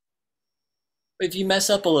 If you mess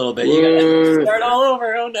up a little bit, you gotta What? start all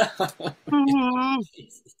over. Oh no. Mhm.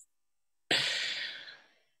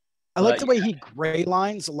 I like But the way he gray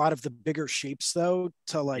lines a lot of the bigger shapes though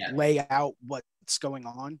to like yeah, lay out what's going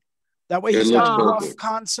on. That way It he's got looks a Uh, rough perfect.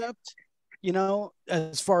 concept,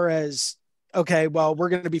 as far as okay, well, we're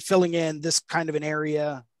going to be filling in this kind of an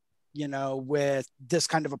area, with this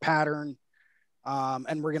kind of a pattern.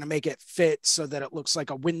 And we're going to make it fit so that it looks like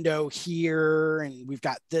a window here, and we've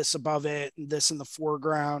got this above it and this in the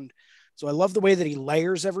foreground. So I love the way that he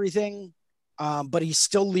layers everything, but he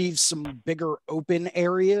still leaves some bigger open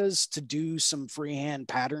areas to do some freehand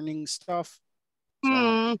patterning stuff. So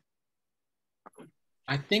mm,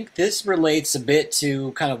 I think this relates a bit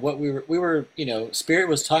to kind of what we were Spirit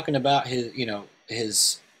was talking about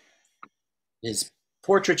his his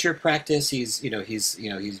portraiture practice. He's you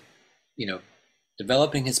know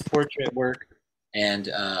developing his portrait work and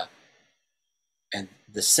and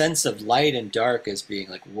the sense of light and dark as being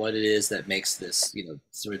like what it is that makes this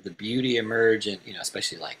sort of the beauty emerge, and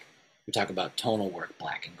especially like we talk about tonal work,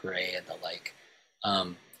 black and gray and the like.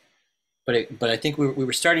 um, but I think we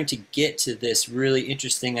were starting to get to this really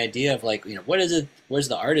interesting idea of like what is it, where's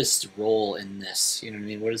the artist's role in this, what I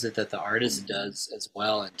mean, what is it that the artist does as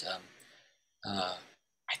well. And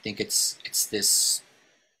I think it's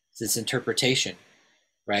this interpretation,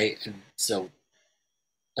 right? And so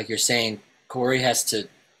like you're saying, Corey has to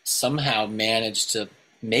somehow manage to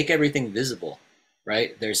make everything visible,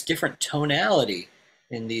 right? There's different tonality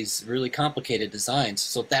in these really complicated designs.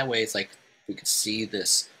 So that way it's like we could see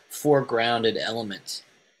this foregrounded element,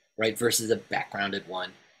 right, versus a backgrounded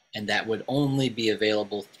one. And that would only be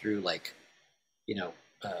available through like, you know,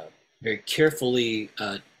 uh, very carefully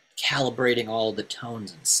calibrating all the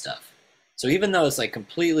tones and stuff. So even though it's like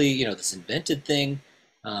completely, this invented thing,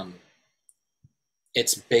 um,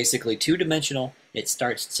 it's basically two dimensional. It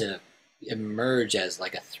starts to emerge as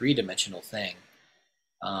like a three-dimensional thing.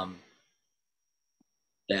 Um,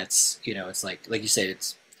 that's it's like you said,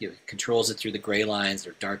 it's it controls it through the gray lines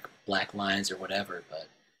or dark black lines or whatever. But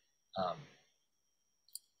um,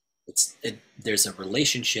 there's a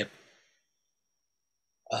relationship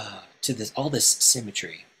to this all this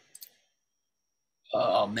symmetry.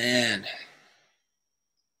 Oh man.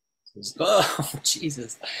 Oh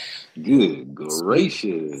Jesus. Good Sweet,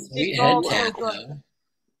 gracious. it's sweet head all so tap good. though.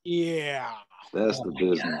 yeah, That's Oh the my god.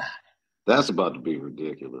 business. That's about to be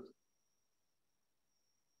ridiculous.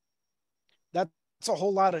 that's a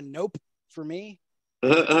whole lot of nope for me.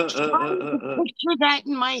 Trying to picture that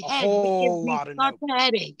in my A head would give whole me lot of such nope. a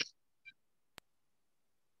headache.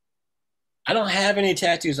 I don't have any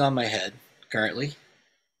tattoos on my head currently.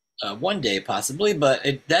 One day possibly, but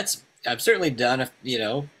that's I've certainly done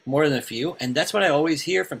more than a few, and that's what I always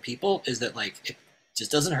hear from people is that like it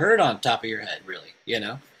just doesn't hurt on top of your head, really.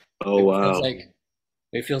 Oh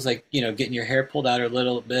It feels wow. like getting your hair pulled out a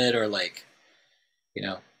little bit, or like you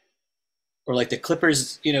know, or like the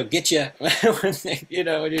clippers get you when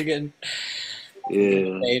when you're getting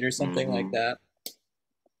Yeah. paid or something like Mm-hmm. that.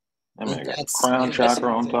 I mean, But I got the that's crown that's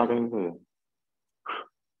chakra on amazing. top of it.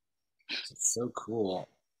 It's so cool.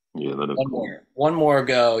 Yeah, that is cool. One more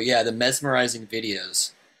go. Yeah, the mesmerizing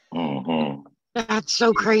videos. Mm-hmm. That's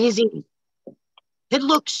so crazy. It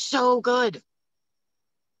looks so good.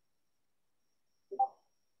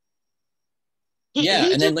 Yeah,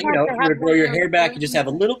 He and then just has if to you were have to grow one of your those hair back, you just have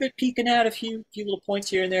a brains. little bit peeking out, a few little points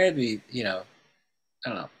here and there. It'd be I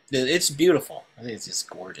don't know. It's beautiful. I think it's just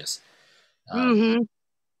gorgeous. Um, Mm-hmm.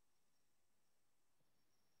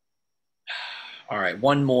 all right,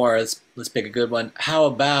 one more. Let's pick a good one. How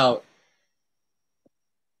about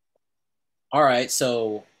all right?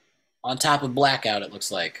 So on top of blackout, it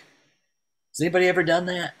looks like. Has anybody ever done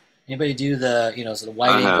that? Anybody do the sort of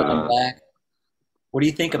white I ink on haven't. black? What do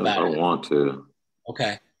you think I about it? want to.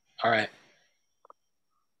 Okay, all right.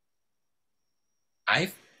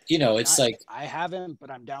 I it's I like I haven't,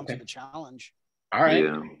 but I'm down for okay, the challenge. all right,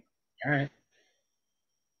 Yeah. all right.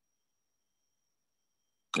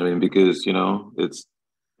 I mean, because it's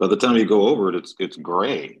by the time you go over it, it's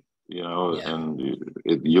gray. Yeah, And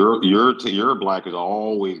your black is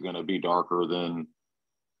always going to be darker than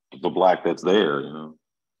the black that's there.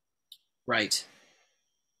 right.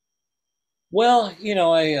 Well,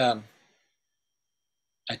 I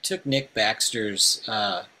I took Nick Baxter's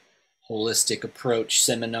holistic approach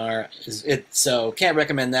seminar. So can't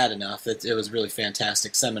recommend that enough. It was a really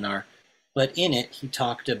fantastic seminar. But in it, he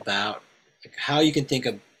talked about how you can think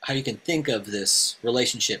of this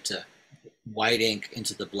relationship to white ink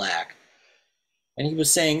into the black. And he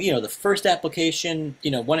was saying, the first application,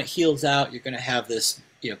 when it heals out, you're going to have this,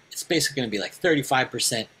 it's basically going to be like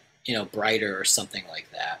 35%, brighter or something like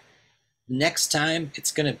that. Next time,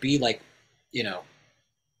 it's going to be like,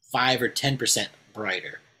 5 or 10%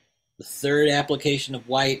 brighter. The third application of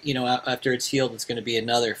white, after it's healed, it's going to be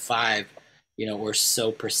another 5, or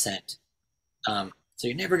so percent. So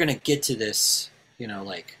you're never going to get to this,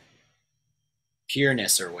 like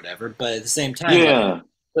pureness or whatever. But at the same time, Yeah.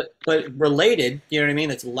 but related, you know what I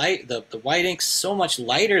mean? It's light. The white ink's so much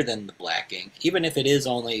lighter than the black ink, even if it is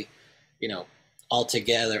only,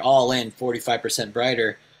 altogether, all in 45%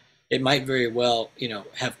 brighter. It might very well,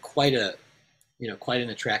 have quite an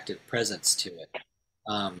attractive presence to it.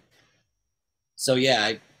 Um, so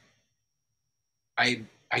yeah, I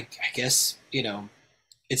guess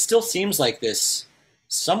it still seems like this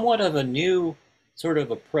somewhat of a new sort of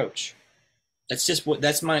approach. That's just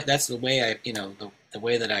that's the way the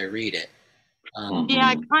way that I read it. Yeah,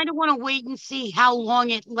 I kind of want to wait and see how long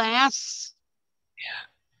it lasts. Yeah,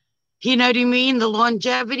 You know what I mean? The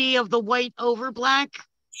longevity of the white over black.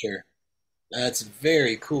 sure. That's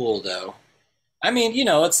very cool though. I mean,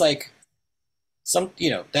 it's like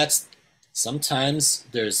that's sometimes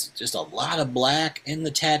there's just a lot of black in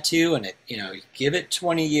the tattoo and you give it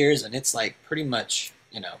 20 years and it's like pretty much,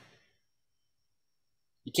 you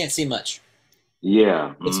can't see much.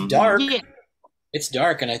 Yeah. It's dark. Yeah. It's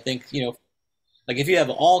dark and I think, like if you have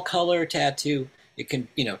all color tattoo, it can,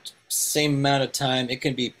 same amount of time, it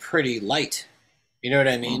can be pretty light. You know what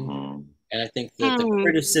I mean? Mm-hmm. And I think that the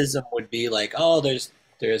criticism would be like, oh, there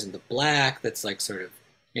isn't the black that's like sort of,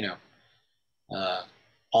 you know,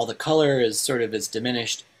 all the color is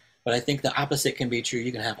diminished. But I think the opposite can be true.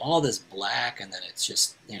 You can have all this black, and then it's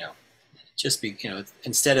just,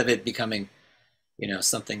 instead of it becoming,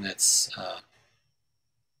 something that's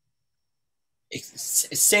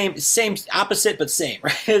same opposite but same,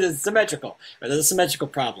 right? It's symmetrical. Right? There's a symmetrical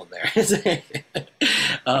problem there.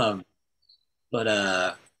 um, but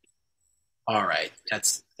all right,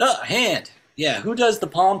 that's hand. Yeah, who does the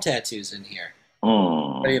palm tattoos in here?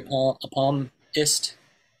 Are you a palmist?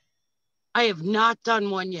 I have not done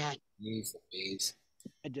one yet. Jeez.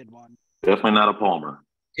 I did one. Definitely not a Palmer.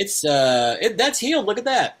 It's that's healed. Look at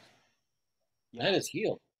that. Yeah. That is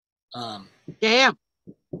healed. Damn.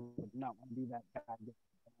 Not want to be that bad.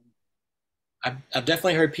 I've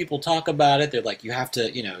definitely heard people talk about it. They're like, you have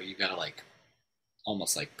to, you gotta like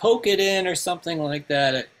almost like poke it in or something like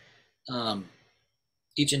that.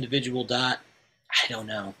 Each individual dot. I don't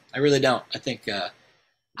know. I really don't. I think.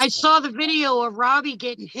 I saw the video of Robbie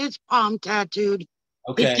getting his palm tattooed.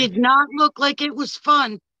 Okay. It did not look like it was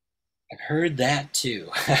fun. I've heard that too.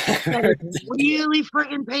 Really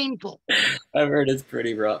freaking painful. I've heard it's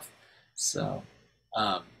pretty rough. So,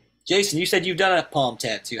 Jason, you said you've done a palm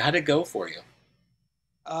tattoo. How'd it go for you?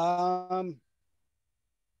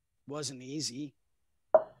 Wasn't easy.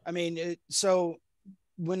 I mean, so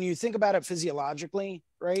when you think about it physiologically,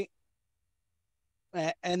 right?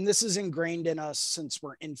 And this is ingrained in us since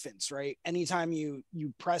we're infants, right? Anytime you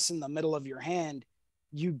press in the middle of your hand,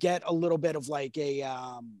 you get a little bit of like a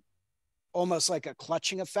almost like a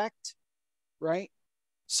clutching effect, right?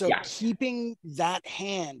 So yeah. Keeping that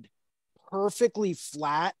hand perfectly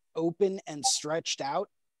flat, open, and stretched out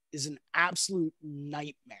is an absolute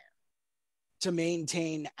nightmare to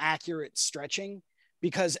maintain accurate stretching,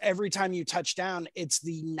 because every time you touch down, it's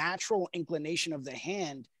the natural inclination of the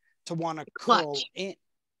hand to want to curl in.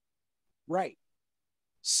 Right.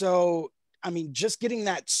 So, I mean, just getting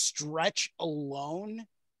that stretch alone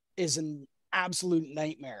is an absolute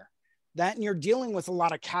nightmare. That, and you're dealing with a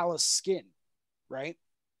lot of callous skin, right?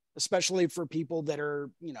 Especially for people that are,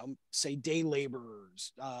 say day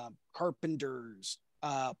laborers, carpenters,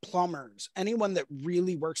 plumbers, anyone that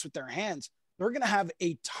really works with their hands, they're going to have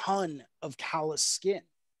a ton of callous skin,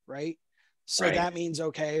 right? So right. That means,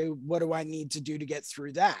 okay, what do I need to do to get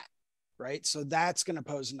through that? Right. So that's going to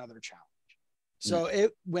pose another challenge. So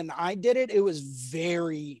when I did it, it was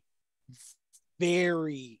very,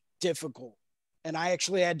 very difficult. And I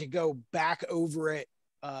actually had to go back over it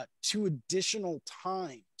 2 additional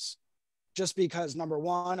times, just because, number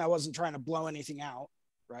one, I wasn't trying to blow anything out.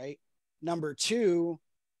 Right. Number two,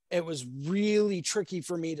 it was really tricky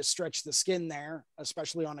for me to stretch the skin there,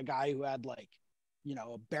 especially on a guy who had like,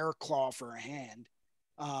 a bear claw for a hand.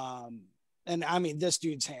 And I mean, this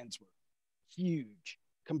dude's hands were huge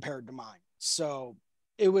compared to mine. So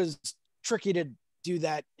it was tricky to do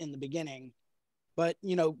that in the beginning. But,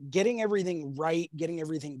 you know, getting everything right, getting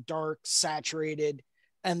everything dark, saturated,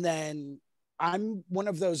 and then I'm one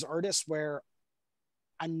of those artists where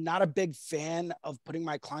I'm not a big fan of putting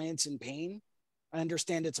my clients in pain. I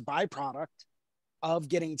understand it's a byproduct of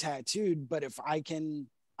getting tattooed, but if I can,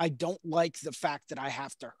 I don't like the fact that I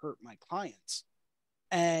have to hurt my clients.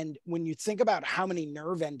 And when you think about how many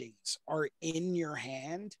nerve endings are in your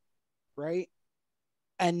hand, right?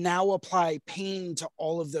 And now apply pain to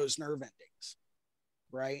all of those nerve endings,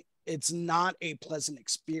 right? It's not a pleasant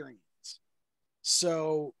experience.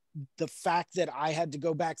 So the fact that I had to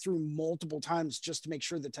go back through multiple times just to make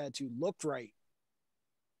sure the tattoo looked right,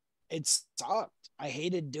 it sucked. I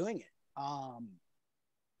hated doing it.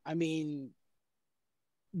 I mean,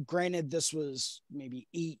 granted, this was maybe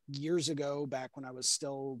 8 years ago, back when I was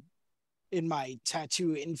still in my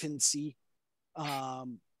tattoo infancy.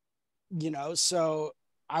 You know, so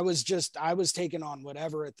I was taking on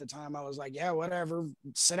whatever at the time. I was like, yeah, whatever,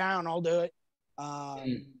 sit down, I'll do it.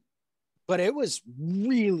 But it was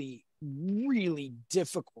really, really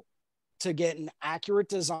difficult to get an accurate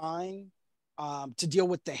design, to deal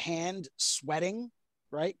with the hand sweating,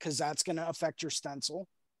 right? Because that's going to affect your stencil.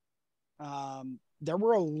 There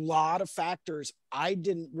were a lot of factors I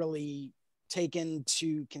didn't really take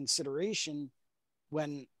into consideration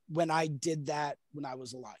when I did that when I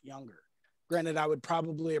was a lot younger. Granted, I would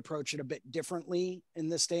probably approach it a bit differently in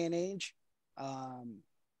this day and age.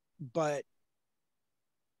 But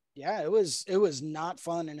yeah, it was not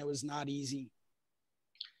fun, and it was not easy.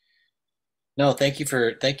 No, thank you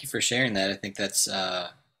for sharing that. I think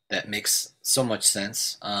that makes so much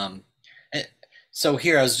sense. So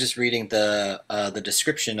here I was just reading the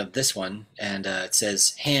description of this one, and it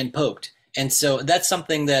says hand poked, and so that's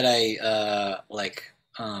something that I like.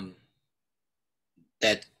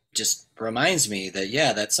 That just reminds me that,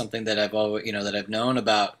 yeah, that's something that I've always, that I've known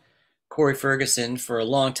about Corey Ferguson for a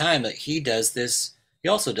long time. That he does this. He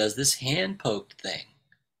also does this hand poked thing.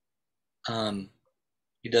 Um,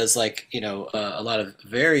 he does, like, a lot of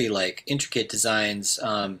very, like, intricate designs,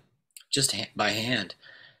 just by hand,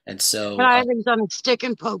 and But so I haven't done a stick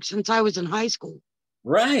and poke since I was in high school.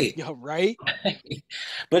 right. Yeah, right.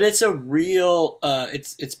 But it's a real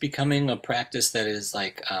it's becoming a practice that is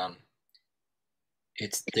like,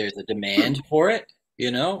 there's a demand for it.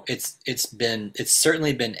 It's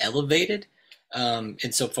certainly been elevated,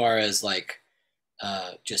 insofar as, like,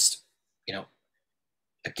 just, you know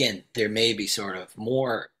again, there may be sort of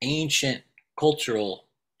more ancient cultural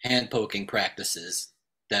hand poking practices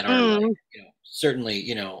that are, like, Mm. certainly,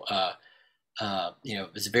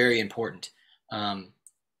 is very important.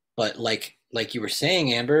 But like you were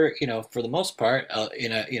saying, Amber, for the most part, I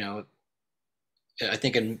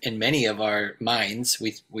think in many of our minds,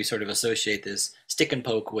 we sort of associate this stick and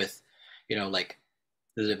poke with, like,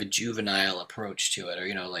 there's a juvenile approach to it,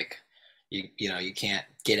 or, like, you can't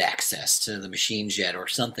get access to the machines yet, or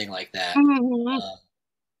something like that. Mhm.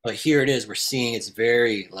 But here it is. We're seeing it's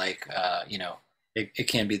very, like, it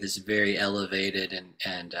can be this very elevated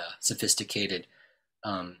and sophisticated,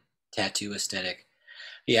 tattoo aesthetic.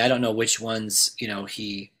 Yeah, I don't know which ones,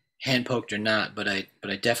 he hand poked or not, but I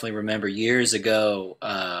definitely remember years ago,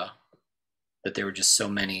 that there were just so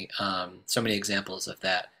many examples of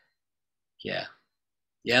that. Yeah,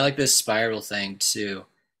 yeah, I like this spiral thing too.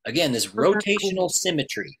 Again, this Oh, that's cool. rotational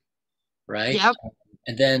symmetry, right? Yep.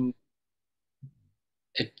 And then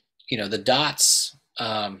it, the dots,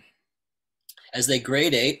 as they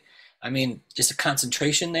gradate. I mean, just a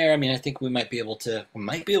concentration there. I mean, I think we might be able to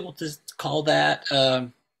call that,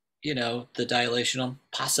 the dilational,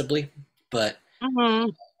 possibly. But Hmm.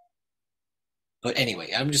 but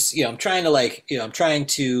anyway, I'm just, I'm trying to, like, I'm trying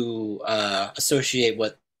to associate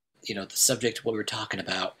the subject, what we were talking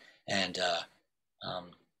about, and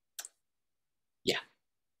um, yeah,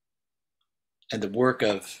 and the work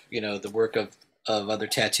of other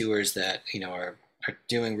tattooers that, are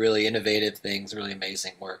doing really innovative things, really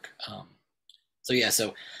amazing work. So yeah,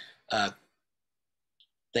 so uh,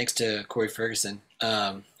 thanks to Corey Ferguson.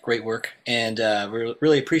 Great work, and we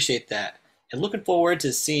really appreciate that. And looking forward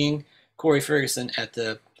to seeing Corey Ferguson at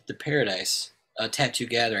the Paradise Tattoo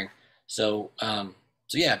Gathering. So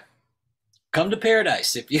yeah, come to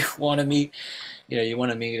Paradise if you want to meet. You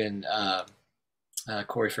want to meet and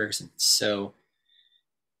Corey Ferguson. So,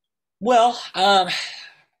 well,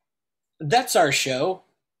 that's our show.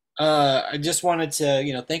 I just wanted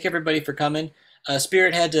to, thank everybody for coming.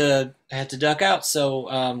 Spirit had to duck out,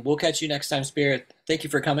 so we'll catch you next time, Spirit. Thank you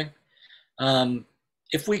for coming.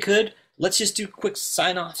 If we could, let's just do quick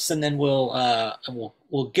sign offs, and then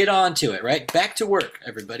we'll get on to it. Right, back to work,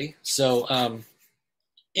 everybody. So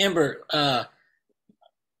Amber,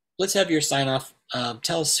 let's have your sign off.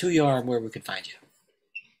 Tell us who you are and where we can find you.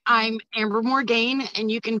 I'm Amber Morgaine, and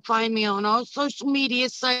you can find me on all social media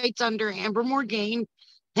sites under Amber Morgaine.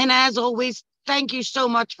 And as always, thank you so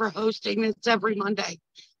much for hosting this every Monday.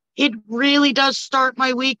 It really does start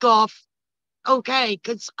my week off okay,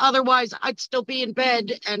 because otherwise I'd still be in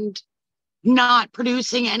bed and not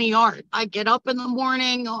producing any art. I get up in the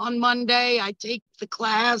morning on Monday, I take the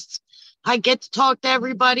class, I get to talk to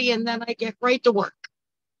everybody, and then I get right to work.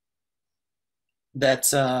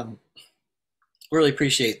 That's really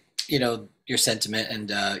appreciate your sentiment,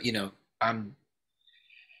 and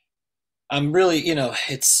I'm really,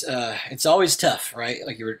 it's always tough, right?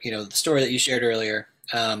 Like the story that you shared earlier.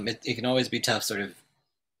 It can always be tough, sort of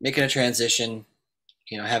making a transition,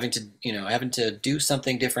 having to do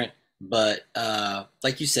something different. But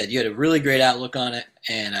like you said, you had a really great outlook on it,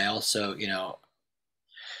 and I also,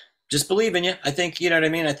 just believe in you. I think, you know what I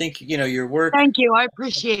mean. I think your work. Thank you. I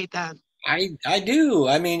appreciate that. I do.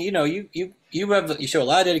 I mean, you show a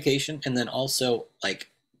lot of dedication, and then also like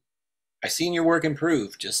I've seen your work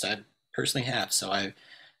improve. Just I personally have. So I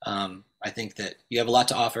think that you have a lot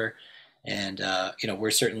to offer, and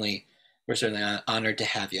we're certainly honored to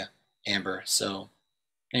have you, Amber. So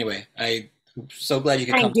anyway, I'm so glad you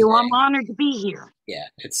could Thank come you. I'm today. honored to be here. Yeah,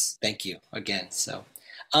 it's thank you again. So,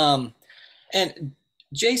 um, and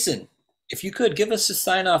Jason, if you could give us a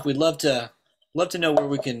sign off, we'd love to know where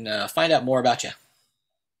we can find out more about you.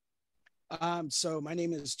 So my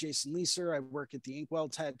name is Jason Leeser. I work at the Inkwell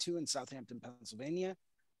Tattoo in Southampton, Pennsylvania.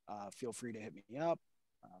 Feel free to hit me up.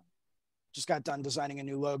 Uh, just got done designing a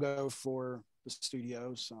new logo for the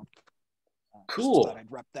studio, so just thought Cool.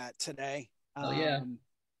 I'd rep that today. Oh yeah.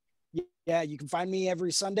 Yeah, you can find me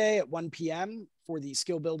every Sunday at 1 p.m. for the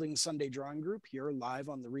Skill Building Sunday Drawing Group here live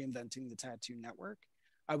on the Reinventing the Tattoo Network.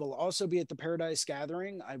 I will also be at the Paradise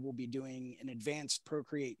Gathering. I will be doing an advanced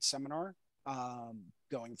Procreate seminar,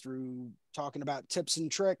 going through talking about tips and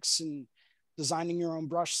tricks and designing your own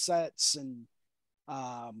brush sets. And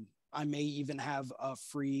I may even have a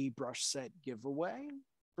free brush set giveaway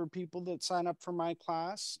for people that sign up for my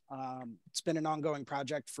class. It's been an ongoing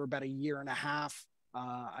project for about a year and a half.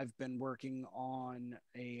 I've been working on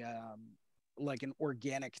a like an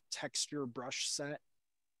organic texture brush set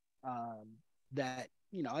that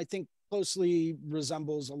I think closely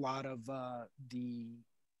resembles a lot of the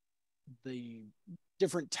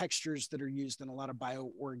different textures that are used in a lot of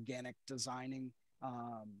bioorganic designing.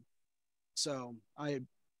 So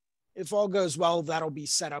if all goes well, that'll be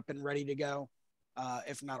set up and ready to go.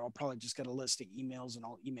 If not, I'll probably just get a list of emails and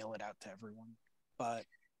I'll email it out to everyone. But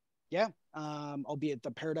yeah, I'll be at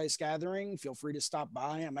the Paradise Gathering. Feel free to stop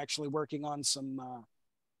by. I'm actually working on some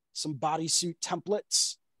bodysuit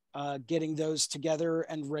templates, getting those together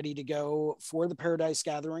and ready to go for the Paradise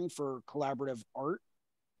Gathering for collaborative art.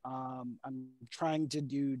 I'm trying to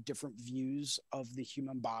do different views of the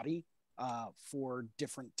human body for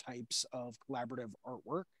different types of collaborative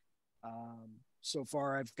artwork. So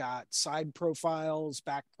far, I've got side profiles,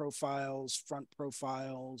 back profiles, front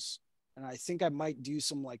profiles, and I think I might do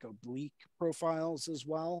some like oblique profiles as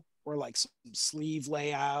well, or like some sleeve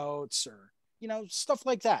layouts or, stuff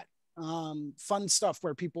like that. Fun stuff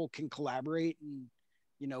where people can collaborate and,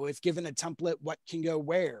 if given a template, what can go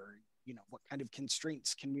where, what kind of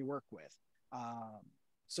constraints can we work with?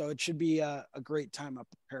 So it should be a great time up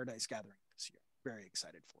at Paradise Gathering this year. Very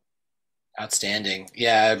excited for it. Outstanding.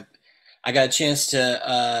 Yeah, I got a chance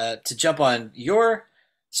to jump on your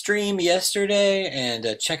stream yesterday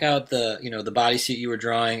and check out the bodysuit you were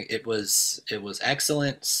drawing. It was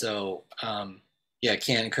excellent. So yeah, I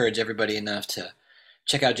can't encourage everybody enough to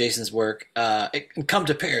check out Jason's work. And come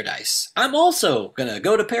to Paradise. I'm also gonna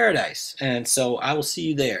go to Paradise, and so I will see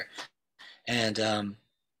you there. And I'm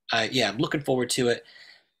looking forward to it.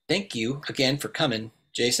 Thank you again for coming,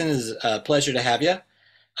 Jason. It's a pleasure to have you.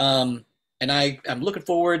 And I'm looking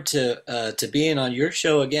forward to being on your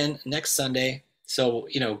show again next Sunday. So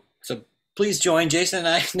please join Jason and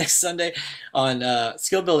I next Sunday on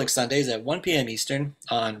Skill Building Sundays at 1 p.m. Eastern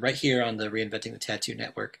on right here on the Reinventing the Tattoo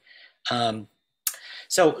Network.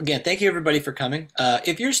 So again, thank you everybody for coming.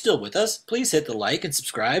 If you're still with us, please hit the like and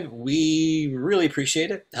subscribe. We really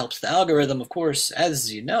appreciate it. It helps the algorithm, of course,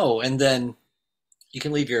 as you know. And then you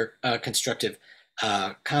can leave your constructive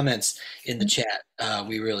comments in the chat.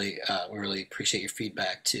 We really appreciate your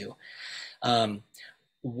feedback too.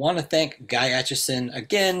 Want to thank Guy Atchison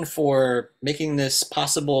again for making this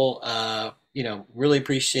possible. Really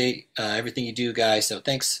appreciate everything you do, Guy. So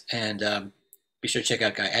thanks, and be sure to check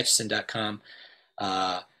out guyatchison.com,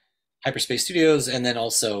 Hyperspace Studios, and then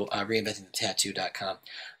also reinventingthetattoo.com.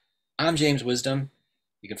 I'm James Wisdom.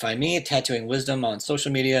 You can find me at Tattooing Wisdom on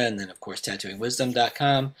social media, and then, of course,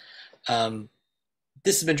 tattooingwisdom.com.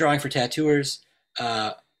 This has been Drawing for Tattooers.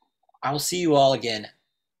 I will see you all again,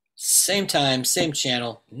 same time, same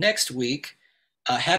channel, next week. Happy